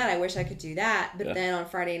could do that. I wish I could do that. But then on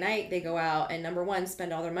Friday night, they go out and, number one,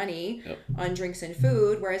 spend all their money on drinks and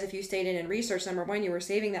food. Whereas if you stayed in and researched, number one, you were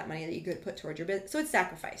saving that money that you could put towards your business. So it's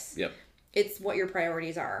sacrifice. Yep. It's what your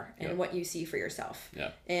priorities are and what you see for yourself.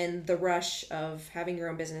 Yeah. And the rush of having your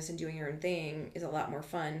own business and doing your own thing is a lot more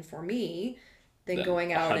fun for me than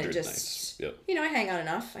going out and just, you know, I hang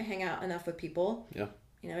out enough with people. Yeah.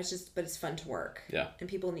 You know, but it's fun to work. Yeah. And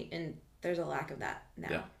people and there's a lack of that now.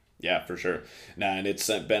 Yeah. Yeah, for sure. And it's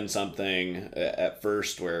been something at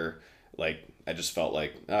first where, like, I just felt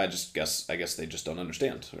like, I guess they just don't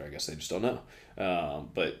understand, or I guess they just don't know.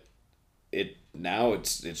 But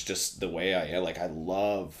it's just the way I am. Like, I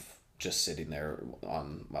love just sitting there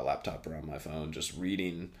on my laptop or on my phone, just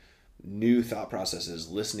reading new thought processes,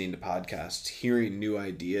 listening to podcasts, hearing new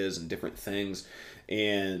ideas and different things.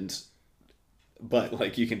 But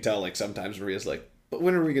like, you can tell, like, sometimes Maria's like, but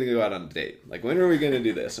when are we going to go out on a date? Like, when are we going to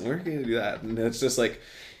do this? And we're going to do that. And it's just like,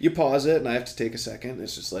 you pause it and I have to take a second.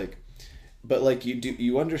 It's just like, but like,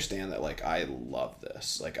 you understand that, like, I love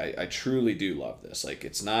this. Like, I truly do love this. Like,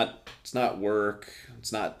 it's not work.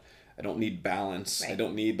 I don't need balance. Right. I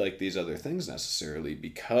don't need like these other things necessarily,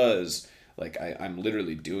 because like I'm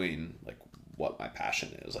literally doing like what my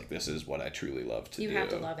passion is. Like, this is what I truly love to do. You have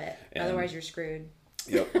to love it. Otherwise you're screwed.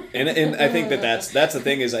 Yep. And I think that's the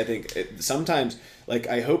thing is, I think sometimes, like,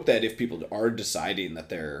 I hope that if people are deciding that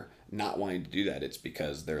they're not wanting to do that, it's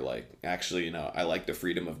because they're like, actually, I like the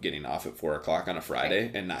freedom of getting off at 4:00 on a Friday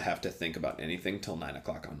and not have to think about anything till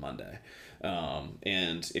 9:00 on Monday.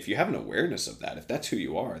 And if you have an awareness of that, if that's who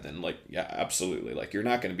you are, then like, yeah, absolutely. Like, you're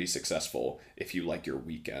not going to be successful if you like your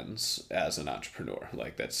weekends as an entrepreneur.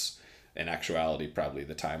 Like, that's in actuality probably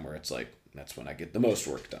the time where it's like, that's when I get the most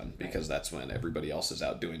work done, because that's when everybody else is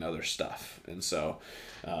out doing other stuff. And so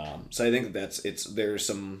I think there's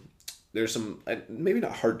some maybe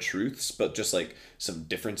not hard truths, but just like some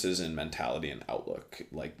differences in mentality and outlook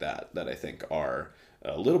like that I think are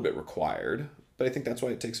a little bit required. But I think that's why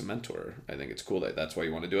it takes a mentor. I think it's cool that's why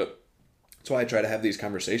you want to do it. That's why I try to have these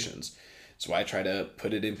conversations. That's why I try to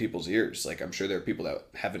put it in people's ears. Like, I'm sure there are people that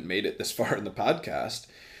haven't made it this far in the podcast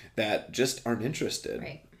that just aren't interested.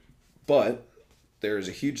 Right. But there is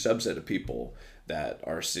a huge subset of people that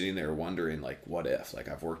are sitting there wondering, like, what if? Like,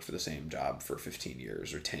 I've worked for the same job for 15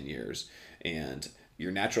 years or 10 years, and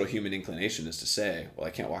your natural human inclination is to say, well,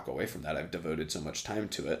 I can't walk away from that. I've devoted so much time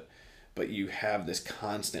to it. But you have this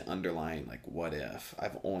constant underlying, like, what if?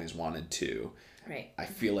 I've always wanted to. Right. I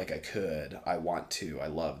feel like I could. I want to. I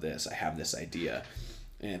love this. I have this idea.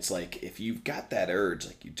 And it's like, if you've got that urge,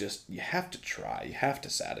 like, you have to try. You have to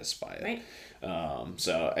satisfy it. Right.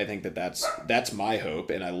 So I think that's my hope.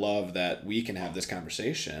 And I love that we can have this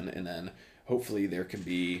conversation. And then hopefully there can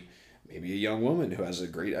be maybe a young woman who has a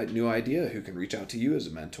great new idea who can reach out to you as a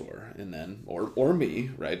mentor, and then, or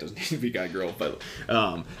me, right? It doesn't need to be guy, girl, but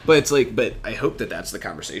it's like, but I hope that that's the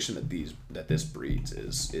conversation that this breeds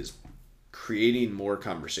is creating more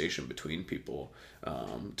conversation between people,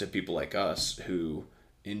 to people like us who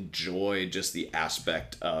enjoy just the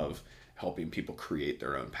aspect of helping people create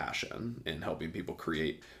their own passion and helping people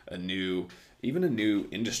create a new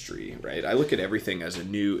industry, right? I look at everything as a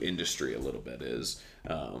new industry a little bit. Is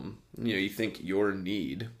you think your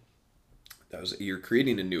need, you're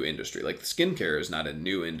creating a new industry. Like, skincare is not a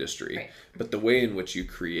new industry, right, but the way in which you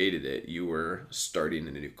created it, you were starting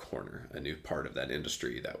in a new corner, a new part of that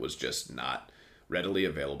industry that was just not readily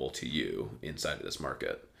available to you inside of this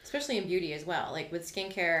market. Especially in beauty as well. Like, with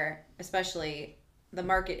skincare, especially, the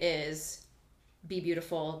market is be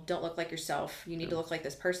beautiful, don't look like yourself, you need to look like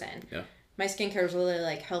this person. Yeah. My skincare is literally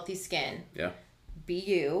like healthy skin. Yeah. Be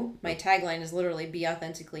you. My tagline is literally be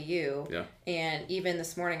authentically you. Yeah. And even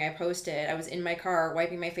this morning I posted, I was in my car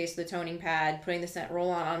wiping my face with a toning pad, putting the scent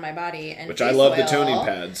roll-on on my body, and which I love the toning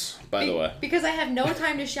pads, by the way. Because I have no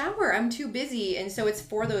time to shower. I'm too busy. And so it's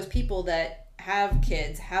for those people that have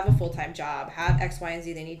kids, have a full-time job, have X, Y, and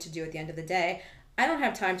Z they need to do at the end of the day. I don't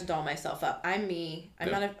have time to doll myself up. I'm me.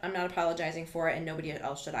 I'm not apologizing for it, and nobody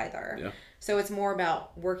else should either. Yeah. So it's more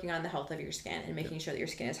about working on the health of your skin and making sure that your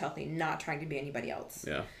skin is healthy, not trying to be anybody else.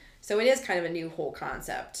 Yeah. So it is kind of a new whole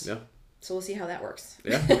concept. Yeah. So we'll see how that works.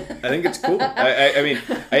 Yeah. I think it's cool. I mean,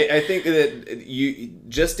 I think that you,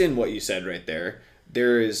 just in what you said right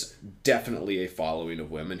there is definitely a following of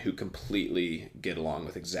women who completely get along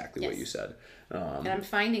with exactly what you said. And I'm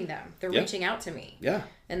finding them. They're reaching out to me. Yeah.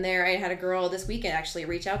 And I had a girl this weekend actually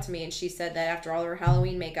reach out to me, and she said that after all her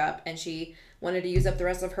Halloween makeup, and she wanted to use up the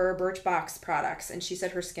rest of her Birchbox products, and she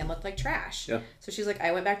said her skin looked like trash. Yeah. So she's like,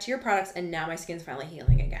 I went back to your products, and now my skin's finally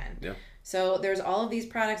healing again. Yeah. So there's all of these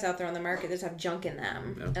products out there on the market that just have junk in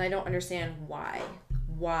them, and I don't understand why.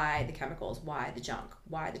 Why the chemicals, why the junk,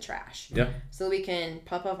 why the trash. Yeah. So we can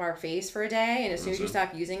puff up our face for a day, and as soon as you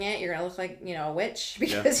stop using it, you're going to look like, a witch,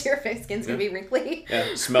 because your skin's going to be wrinkly. Yeah,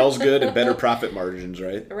 it smells good and better profit margins,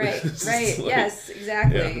 right? Right, right. Like, yes,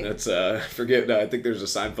 exactly. Yeah, that's, I think there's a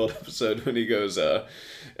Seinfeld episode when he goes,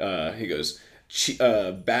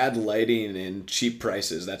 bad lighting and cheap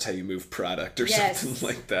prices, that's how you move product or something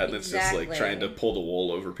like that. And it's just like trying to pull the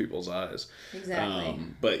wool over people's eyes. Exactly.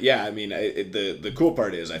 But yeah, I mean, the cool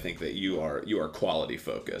part is I think that you are quality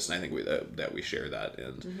focused, and I think that we share that.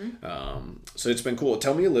 And so it's been cool.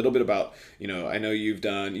 Tell me a little bit about, I know you've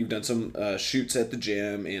done some shoots at the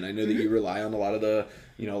gym, and I know that you rely on a lot of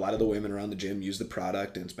the women around the gym use the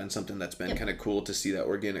product, and it's been something that's been kind of cool to see that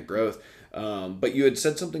organic growth. But you had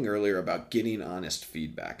said something earlier about getting honest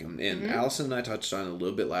feedback, and Allison and I touched on it a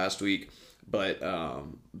little bit last week, but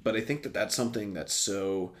I think that that's something that's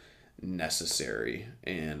so necessary,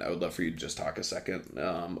 and I would love for you to just talk a second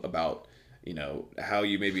about how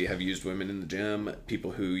you maybe have used women in the gym,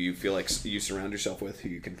 people who you feel like you surround yourself with, who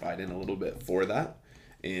you confide in a little bit for that.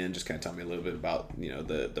 And just kind of tell me a little bit about,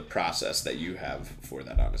 the process that you have for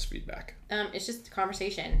that honest feedback. It's just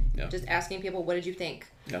conversation. Yeah. Just asking people, what did you think?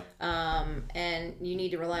 Yeah. And you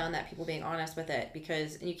need to rely on that, people being honest with it,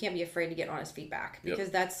 and you can't be afraid to get honest feedback,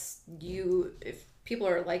 because that's if people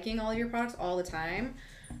are liking all of your products all the time,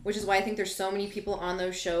 which is why I think there's so many people on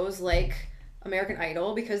those shows like American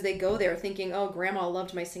Idol, because they go there thinking, oh, grandma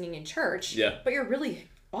loved my singing in church. Yeah. But you're really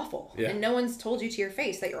awful. Yeah. And no one's told you to your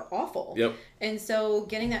face that you're awful. Yep. And so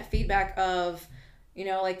getting that feedback of,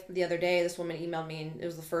 like the other day, this woman emailed me, and it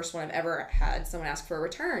was the first one I've ever had someone ask for a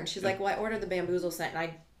return. She's like, well, I ordered the bamboozle scent and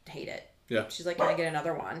I hate it. Yeah. She's like, can I get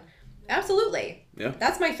another one? Absolutely. Yeah.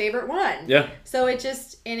 That's my favorite one. Yeah. So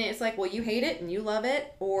it's like, well, you hate it and you love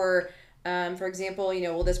it. Or, for example,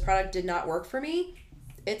 well, this product did not work for me.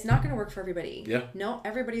 It's not going to work for everybody. Yeah. No,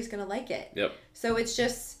 everybody's going to like it. Yep. So it's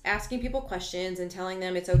just asking people questions and telling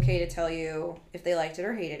them it's okay to tell you if they liked it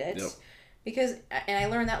or hated it. Yep. Because, and I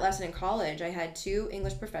learned that lesson in college. I had 2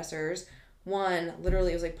 English professors. One,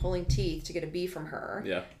 literally, it was like pulling teeth to get a B from her.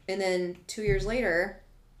 Yeah. And then 2 years later,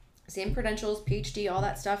 same credentials, PhD, all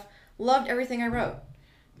that stuff, loved everything I wrote.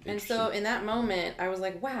 And so in that moment, I was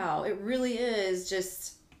like, wow, it really is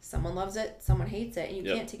just... someone loves it, someone hates it, and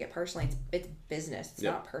you can't take it personally. It's business. It's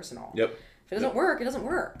not personal. Yep. If it doesn't work, it doesn't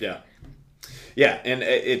work. Yeah. Yeah, and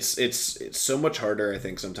it's so much harder, I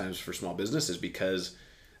think, sometimes for small businesses because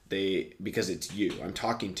it's you. I'm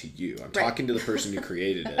talking to you. I'm talking to the person who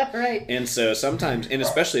created it. Right. And so sometimes, and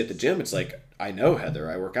especially at the gym, it's like, I know Heather.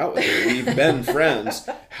 I work out with her. We've been friends.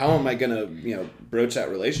 How am I going to, broach that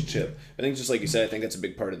relationship? I think just like you said, I think that's a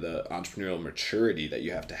big part of the entrepreneurial maturity that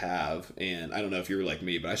you have to have. And I don't know if you were like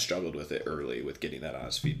me, but I struggled with it early with getting that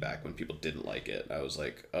honest feedback when people didn't like it. I was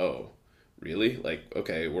like, oh, really? Like,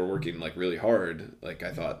 okay, we're working like really hard. Like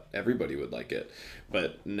I thought everybody would like it.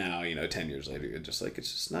 But now, 10 years later, you're just like,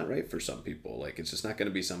 it's just not right for some people. Like, it's just not going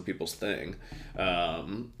to be some people's thing.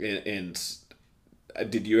 And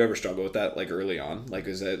did you ever struggle with that like early on? Like,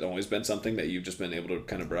 has that always been something that you've just been able to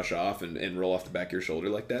kind of brush off and roll off the back of your shoulder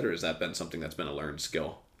like that? Or has that been something that's been a learned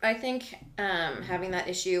skill? I think having that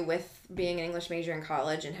issue with being an English major in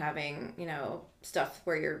college and having, stuff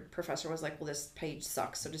where your professor was like, well, this page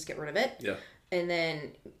sucks, so just get rid of it. Yeah. And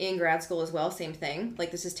then in grad school as well, same thing. Like,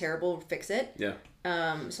 this is terrible, fix it. Yeah.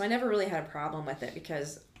 So I never really had a problem with it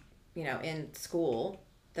because, in school,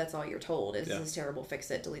 that's all you're told is this is terrible, fix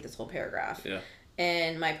it, delete this whole paragraph. Yeah.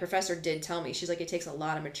 And my professor did tell me, she's like, it takes a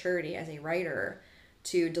lot of maturity as a writer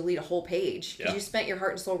to delete a whole page because you spent your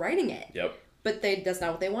heart and soul writing it. Yep. But that's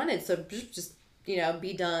not what they wanted. So just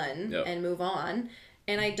be done and move on.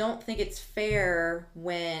 And I don't think it's fair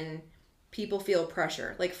when people feel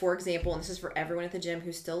pressure. Like, for example, and this is for everyone at the gym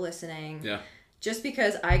who's still listening. Yeah. Just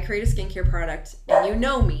because I create a skincare product and you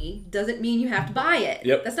know me doesn't mean you have to buy it.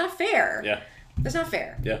 Yep. That's not fair. Yeah. That's not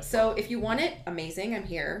fair. Yeah. So if you want it, amazing. I'm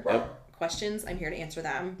here. Yep. Questions, I'm here to answer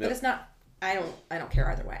them. But it's not, I don't care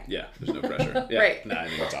either way. Yeah, there's no pressure. Yeah. Right. No, I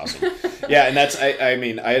think that's awesome. Yeah, and that's, I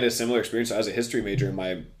mean, I had a similar experience. I was a history major in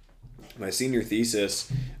my senior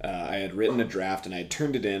thesis. I had written a draft and I had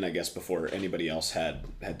turned it in, I guess, before anybody else had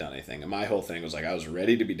done anything. And my whole thing was like, I was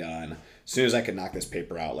ready to be done. As soon as I could knock this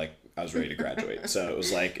paper out, like, I was ready to graduate. So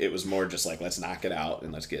it was more just like, let's knock it out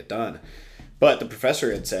and let's get it done. But the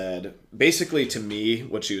professor had said, basically to me,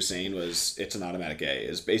 what she was saying was, it's an automatic A.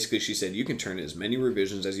 Is basically she said, you can turn in as many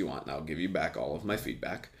revisions as you want and I'll give you back all of my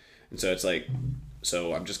feedback. And so it's like,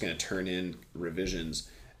 so I'm just going to turn in revisions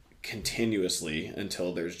continuously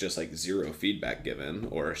until there's just like zero feedback given.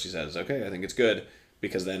 Or she says, okay, I think it's good.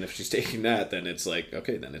 Because then if she's taking that, then it's like,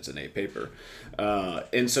 okay, then it's an A paper.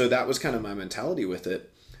 And so that was kind of my mentality with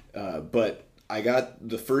it. But I got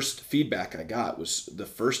the first feedback I got was the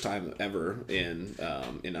first time ever in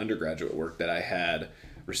undergraduate work that I had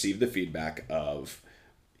received the feedback of,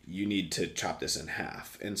 you need to chop this in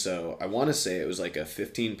half. And so I want to say it was like a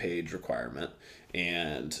 15-page requirement.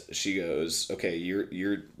 And she goes, okay,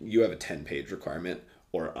 you have a 10-page requirement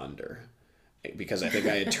or under. Because I think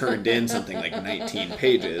I had turned in something like 19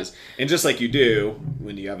 pages. And just like you do,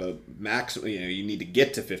 when you have a max, you need to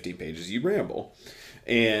get to 15 pages, you ramble.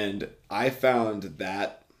 And I found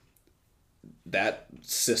that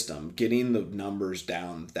system, getting the numbers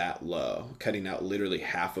down that low, cutting out literally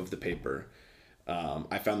half of the paper,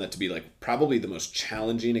 I found that to be like probably the most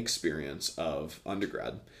challenging experience of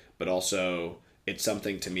undergrad. But also, it's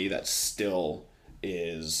something to me that still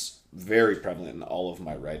is very prevalent in all of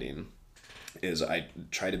my writing. Is I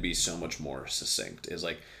try to be so much more succinct. Is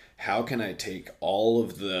like, how can I take all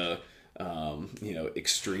of the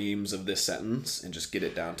extremes of this sentence and just get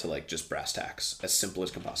it down to like just brass tacks, as simple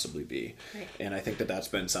as can possibly be. Right. And I think that that's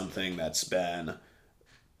been something that's been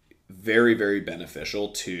very, very beneficial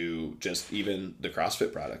to just even the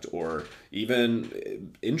CrossFit product or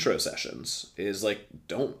even intro sessions. Is like,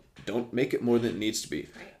 don't make it more than it needs to be.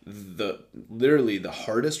 Right. Literally the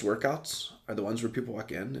hardest workouts are the ones where people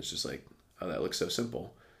walk in, it's just like, oh, that looks so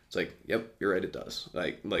simple. It's like, yep, you're right, it does.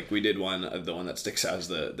 Like we did the one that sticks out is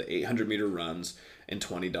the 800-meter runs and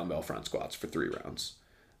 20 dumbbell front squats for 3 rounds.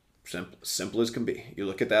 Simple as can be. You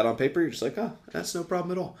look at that on paper, you're just like, oh, that's no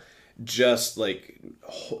problem at all. Just like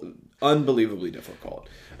unbelievably difficult.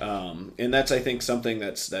 And that's, I think, something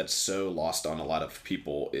that's so lost on a lot of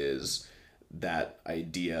people is that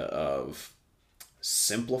idea of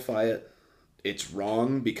simplify it. It's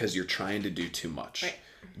wrong because you're trying to do too much. Right.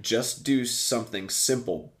 Just do something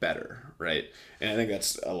simple better, right? And I think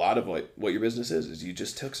that's a lot of what your business is you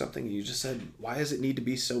just took something and you just said, why does it need to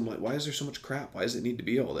be so much? Why is there so much crap? Why does it need to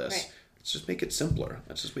be all this? Right. Let's just make it simpler.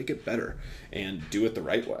 Let's just make it better and do it the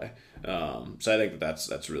right way. So I think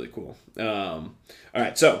that's really cool. All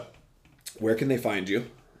right. So where can they find you?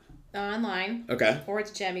 Online. Okay. Or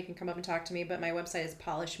it's Jem. You can come up and talk to me, but my website is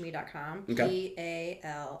palishme.com. Okay.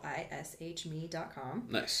 PALISHME.com.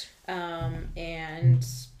 Nice. And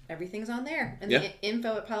everything's on there. And the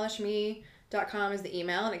info at palishme.com is the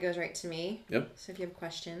email, and it goes right to me. Yep. So if you have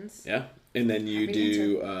questions. Yeah. And then you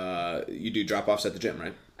do drop-offs at the gym,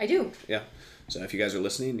 right? I do. Yeah. So if you guys are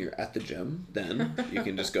listening and you're at the gym, then you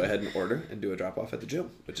can just go ahead and order and do a drop-off at the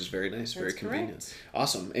gym, which is very nice, very convenient. Correct.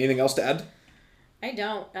 Awesome. Anything else to add? I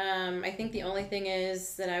don't. I think the only thing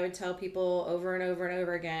is that I would tell people over and over and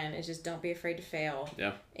over again is just don't be afraid to fail.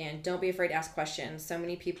 Yeah. And don't be afraid to ask questions. So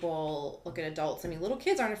many people look at adults. I mean, little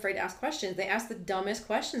kids aren't afraid to ask questions. They ask the dumbest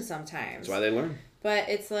questions sometimes. That's why they learn. But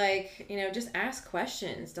it's like, just ask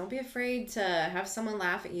questions. Don't be afraid to have someone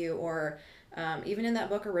laugh at you or... even in that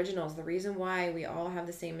book Originals, the reason why we all have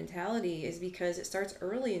the same mentality is because it starts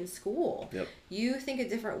early in school. Yep. You think a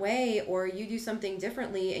different way or you do something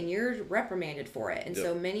differently and you're reprimanded for it. And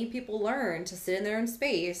so many people learn to sit in their own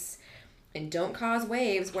space and don't cause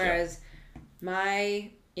waves, whereas my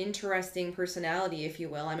interesting personality, if you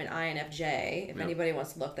will, I'm an INFJ. If anybody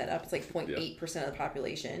wants to look that up, it's like 0.8% of the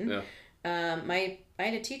population. Yeah. I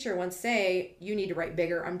had a teacher once say, you need to write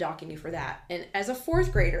bigger. I'm docking you for that. And as a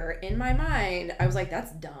 4th grader, in my mind, I was like,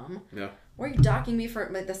 that's dumb. Yeah. Why are you docking me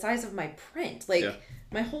for the size of my print?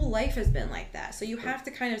 My whole life has been like that. So you have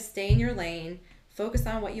to kind of stay in your lane, focus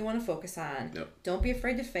on what you want to focus on. Yep. Don't be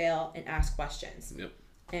afraid to fail and ask questions. Yep.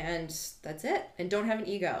 And that's it. And don't have an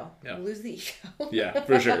ego. Yeah. Lose the ego. Yeah,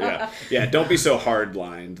 for sure. Yeah. Yeah. Don't be so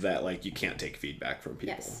hard-lined that you can't take feedback from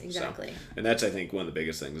people. Yes, exactly. So, and that's, I think, one of the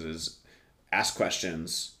biggest things is ask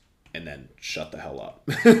questions and then shut the hell up.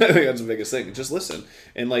 I think that's the biggest thing. Just listen.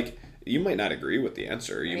 And you might not agree with the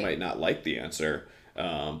answer. You might not like the answer.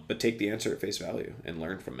 But take the answer at face value and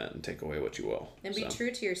learn from it and take away what you will. And be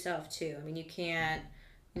true to yourself too. I mean, you can't,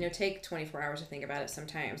 take 24 hours to think about it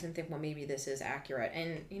sometimes and think, well, maybe this is accurate.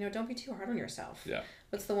 And, don't be too hard on yourself. Yeah.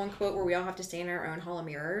 What's the one quote where we all have to stand in our own hall of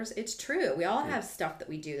mirrors? It's true. We all have stuff that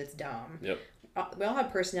we do that's dumb. Yep. We all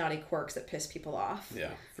have personality quirks that piss people off.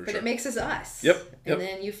 Yeah, for sure. But it makes us us. Yep. And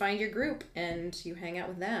then you find your group and you hang out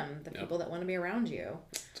with them, the people that want to be around you.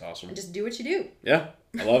 It's awesome. And just do what you do. Yeah,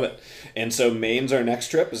 I love it. And so Maine's our next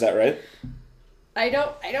trip, is that right? I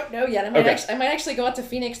don't know yet. I might actually go out to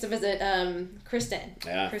Phoenix to visit Kristen.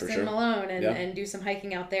 Yeah, Kristen for sure. Malone and do some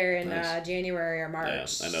hiking out there in January or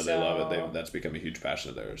March. Yeah, I know they love it. That's become a huge passion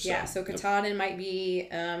of theirs. Yeah, so Katahdin might be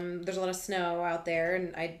there's a lot of snow out there,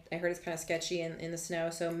 and I heard it's kind of sketchy in the snow,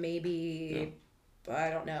 so maybe I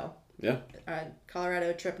don't know. Yeah.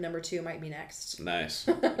 Colorado trip number 2 might be next. Nice.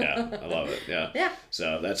 Yeah, I love it. Yeah. Yeah.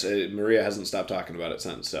 So that's it. Maria hasn't stopped talking about it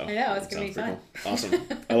since. So I know, it's going to be fun. Cool. Awesome.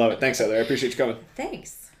 I love it. Thanks, Heather. I appreciate you coming.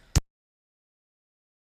 Thanks.